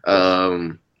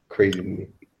 Crazy to me.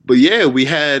 But yeah, we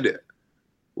had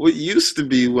what used to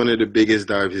be one of the biggest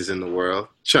derbies in the world,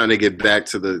 trying to get back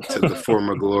to the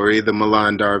former glory, the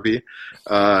Milan derby.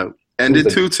 Ended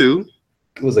 2-2.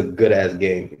 It was a good ass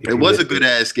game. It was a good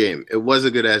ass game.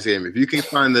 If you can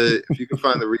find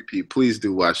the repeat, please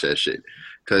do watch that shit,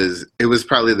 because it was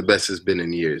probably the best it's been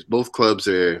in years. Both clubs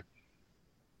are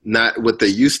not what they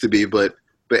used to be, but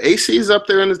AC is up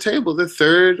there on the table. They're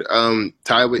third,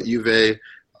 tied with Juve.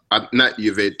 Not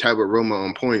Juve, tied with Roma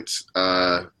on points,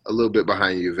 a little bit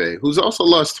behind Juve, who's also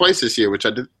lost twice this year, which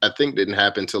I think didn't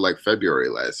happen until like February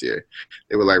last year.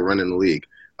 They were like running the league.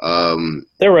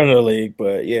 They're running the league,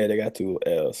 but yeah, they got 2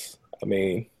 L's. I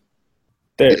mean,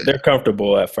 they're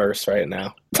comfortable at first right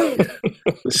now.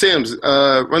 Sam's,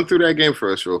 run through that game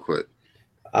for us real quick.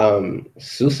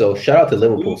 Suso, shout out to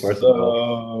Liverpool first of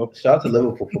all. Shout out to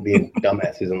Liverpool for being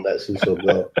dumbasses and let Suso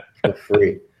go for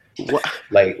free.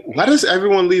 Like, why does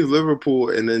everyone leave Liverpool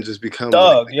and then just become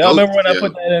Dog, like, y'all remember when I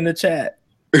put that in the chat?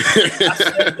 I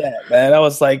said that, man. I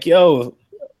was like, yo,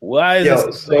 why is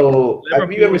this? So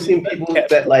have you ever seen people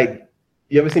that like?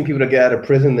 You ever seen people that get out of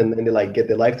prison and then they like get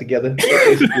their life together?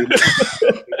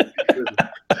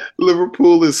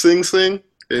 Liverpool is Sing Sing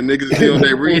and niggas be on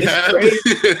their rehab.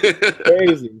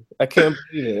 Crazy. I can't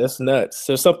believe it. That's nuts.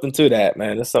 There's something to that,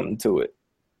 man. There's something to it.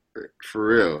 For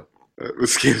real. The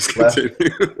schemes continue.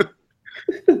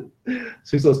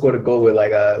 Suso scored a goal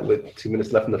with 2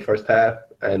 minutes left in the first half,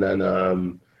 and then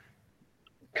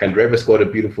Candreva scored a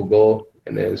beautiful goal,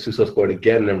 and then Suso scored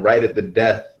again, and then right at the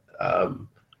death,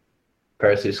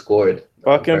 Perisic scored.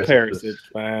 Fucking Perisic,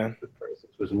 man.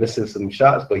 Perisic was missing some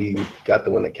shots, but he got the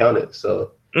one that counted.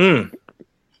 So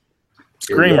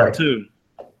screamer too.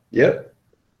 Yep.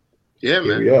 Yeah, Here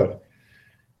man. we are.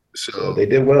 So they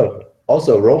did well.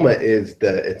 Also, Roma is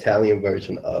the Italian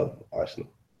version of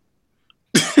Arsenal.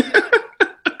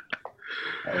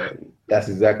 That's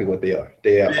exactly what they are.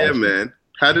 They are. Yeah, Arsenal. Man.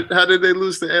 How did they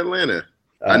lose to Atlanta?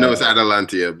 I know it's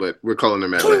Atalantia, but we're calling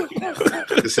them Atlanta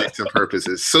for sakes and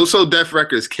purposes. So Def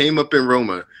Records came up in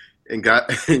Roma and got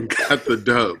the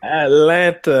dub.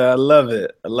 Atlanta, I love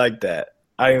it. I like that.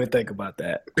 I didn't even think about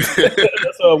that.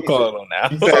 That's what I'm calling on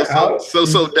now.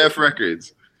 So Def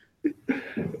Records.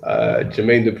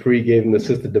 Jermaine Dupri gave him the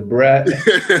sister Debrat.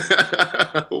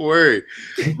 Word.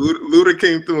 Luda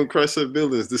came through and crushed up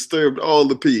buildings, disturbed all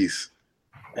the peace.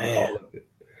 All of it.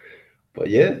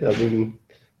 But yeah, I mean,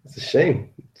 it's a shame.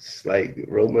 It's like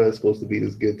Roma is supposed to be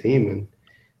this good team,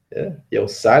 and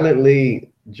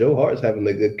silently, Joe Hart's having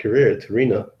a good career at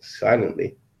Torino.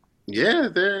 Silently. Yeah,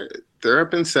 they're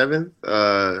up in 7th.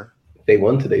 They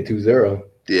won today 2-0.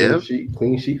 Yeah.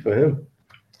 Clean sheet for him.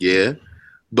 Yeah.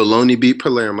 Bologna beat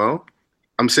Palermo.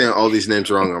 I'm saying all these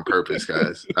names wrong on purpose,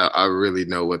 guys. I really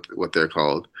know what they're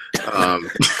called.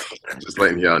 Just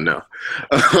letting y'all know.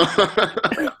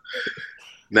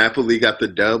 Napoli got the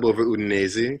dub over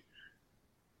Udinese.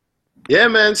 Yeah,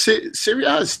 man. Serie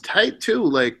A is tight too.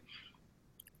 Like,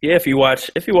 yeah, if you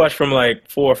watch from like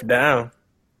 4th down.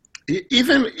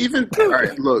 Even all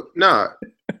right. Look,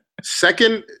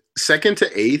 second to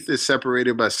 8th is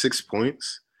separated by 6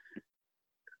 points.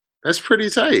 That's pretty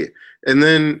tight. And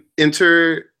then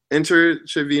Inter,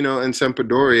 Cervino, and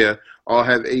Sampdoria all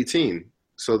have 18.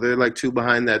 So they're like 2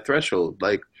 behind that threshold.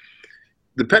 Like,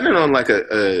 depending on like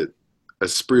a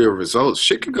spree of results,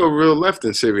 shit could go real left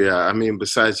in Serie A. I mean,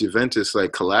 besides Juventus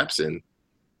like collapsing.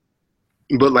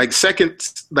 But like second,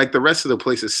 like the rest of the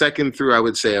places, 2nd through I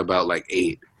would say about like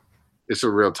 8. It's a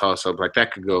real toss-up. Like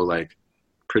that could go like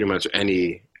pretty much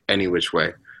any which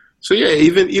way. So yeah,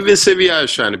 even Serie A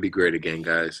is trying to be great again,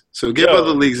 guys. So give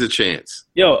other leagues a chance.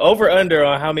 Over under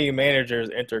on how many managers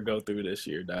Inter go through this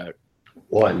year, Doc?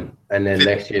 1, and then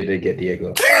next year they get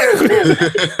Diego.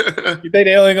 You think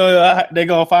they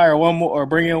gonna fire one more or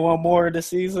bring in one more this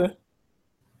season?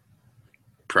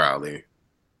 Probably.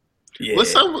 Yeah.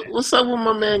 What's up with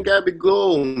my man Gabby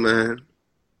Gold, man?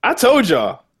 I told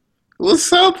y'all.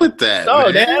 What's up with that?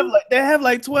 No, man? they have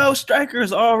like 12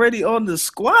 strikers already on the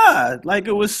squad. Like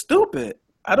it was stupid.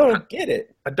 I don't get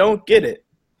it.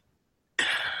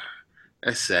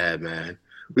 That's sad, man.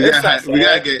 We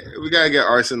gotta get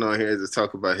Arson on here to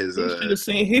talk about his.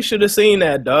 He should have seen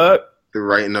that, dog. The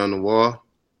writing on the wall.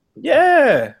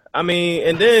 Yeah, I mean,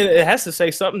 and then it has to say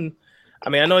something.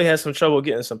 I mean, I know he has some trouble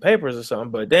getting some papers or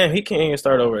something, but damn, he can't even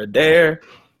start over at Dare.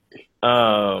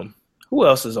 Who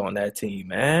else is on that team,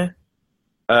 man?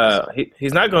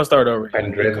 He's not going to start over.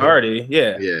 Cardi,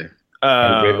 yeah.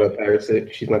 Andreva,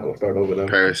 Perisic, she's not going to start over them.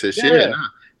 Perisic, yeah.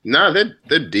 Nah,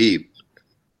 they're deep.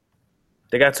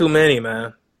 They got too many,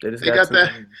 man. They got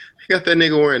that. They got that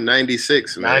nigga wearing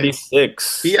 96, man.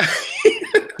 96. Yeah.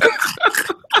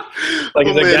 like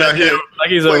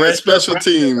he's a red special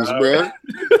teams, bro.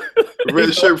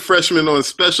 Red shirt freshman on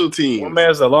special teams. One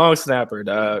man's a long snapper,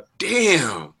 dog.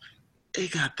 Damn. They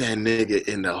got that nigga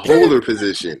in the holder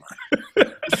position.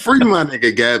 Free my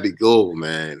nigga Gabby Gold,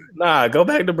 man. Nah, go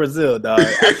back to Brazil, dog.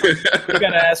 You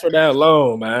gotta ask for that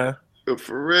loan, man.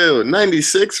 For real,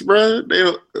 96, bro.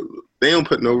 They don't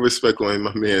put no respect on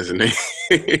my man's name.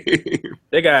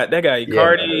 They got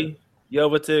Icardi,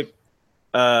 Jovetic,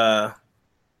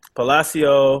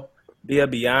 Palacio,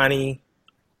 Biabiani,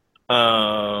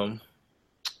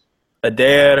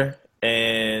 Adair,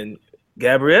 and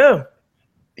Gabriel.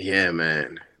 Yeah,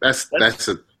 man. That's tough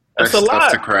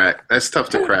lot to crack. That's tough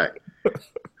to crack.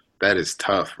 That is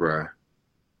tough, bro.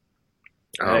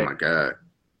 Oh my god.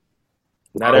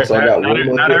 Not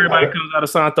everybody comes out of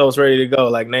Santos ready to go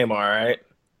like Neymar, right?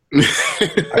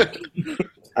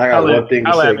 I got one thing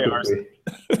to say quickly.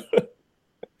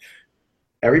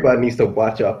 Everybody needs to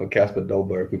watch out for Casper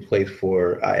Dolberg, who plays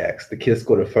for Ajax. The kid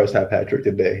scored a first half hat trick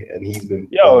today, and he's been.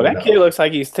 Yo, that kid looks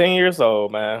like he's 10 years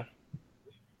old, man.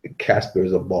 Casper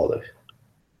is a baller.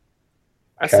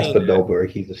 I Casper Dolberg,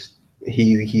 he's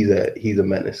a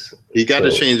menace. He got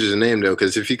to change his name though,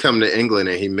 because if he come to England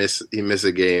and he miss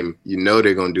a game, you know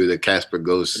they're gonna do the Casper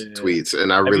Ghost tweets,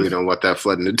 and I really don't want that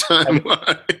flooding the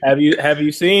timeline. Have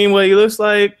you seen what he looks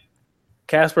like?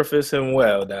 Casper fits him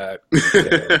well, dog.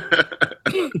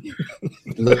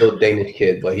 Little Danish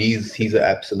kid, but he's an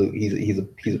absolute he's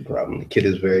a problem. The kid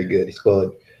is very good. He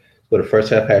scored a first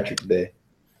half hat trick today.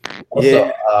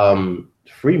 Also,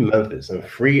 free Memphis and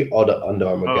free all the Under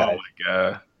Armour guys. Oh my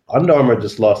god. Under Armour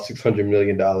just lost $600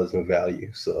 million in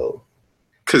value. So,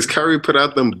 because Curry put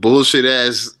out them bullshit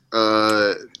ass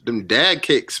them dad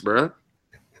kicks, bro.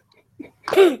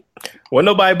 Well,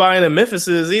 nobody buying the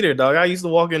Memphis's either, dog. I used to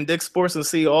walk in Dick's Sports and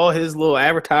see all his little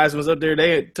advertisements up there.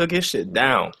 They took his shit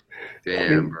down.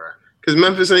 Damn, bro. Because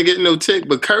Memphis ain't getting no tick,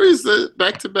 but Curry's the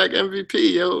back-to-back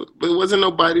MVP, yo. But wasn't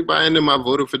nobody buying them. I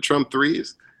voted for Trump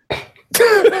threes.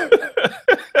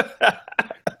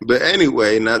 But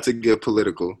anyway, not to get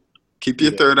political, keep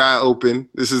your third eye open.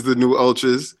 This is the New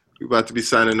Ultras. We're about to be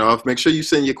signing off. Make sure you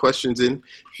send your questions in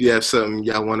if you have something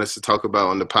y'all want us to talk about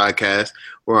on the podcast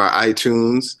or on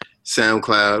iTunes,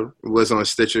 SoundCloud. It was on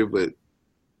Stitcher, but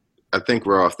I think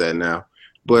we're off that now.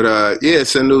 But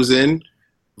send those in.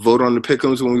 Vote on the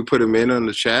pick'ems when we put them in on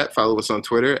the chat. Follow us on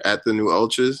Twitter at the New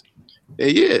Ultras.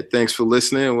 And thanks for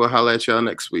listening. We'll holler at y'all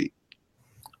next week.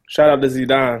 Shout out to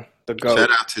Zidane, the GOAT.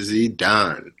 Shout out to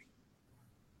Zidane.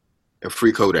 And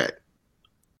free Kodak.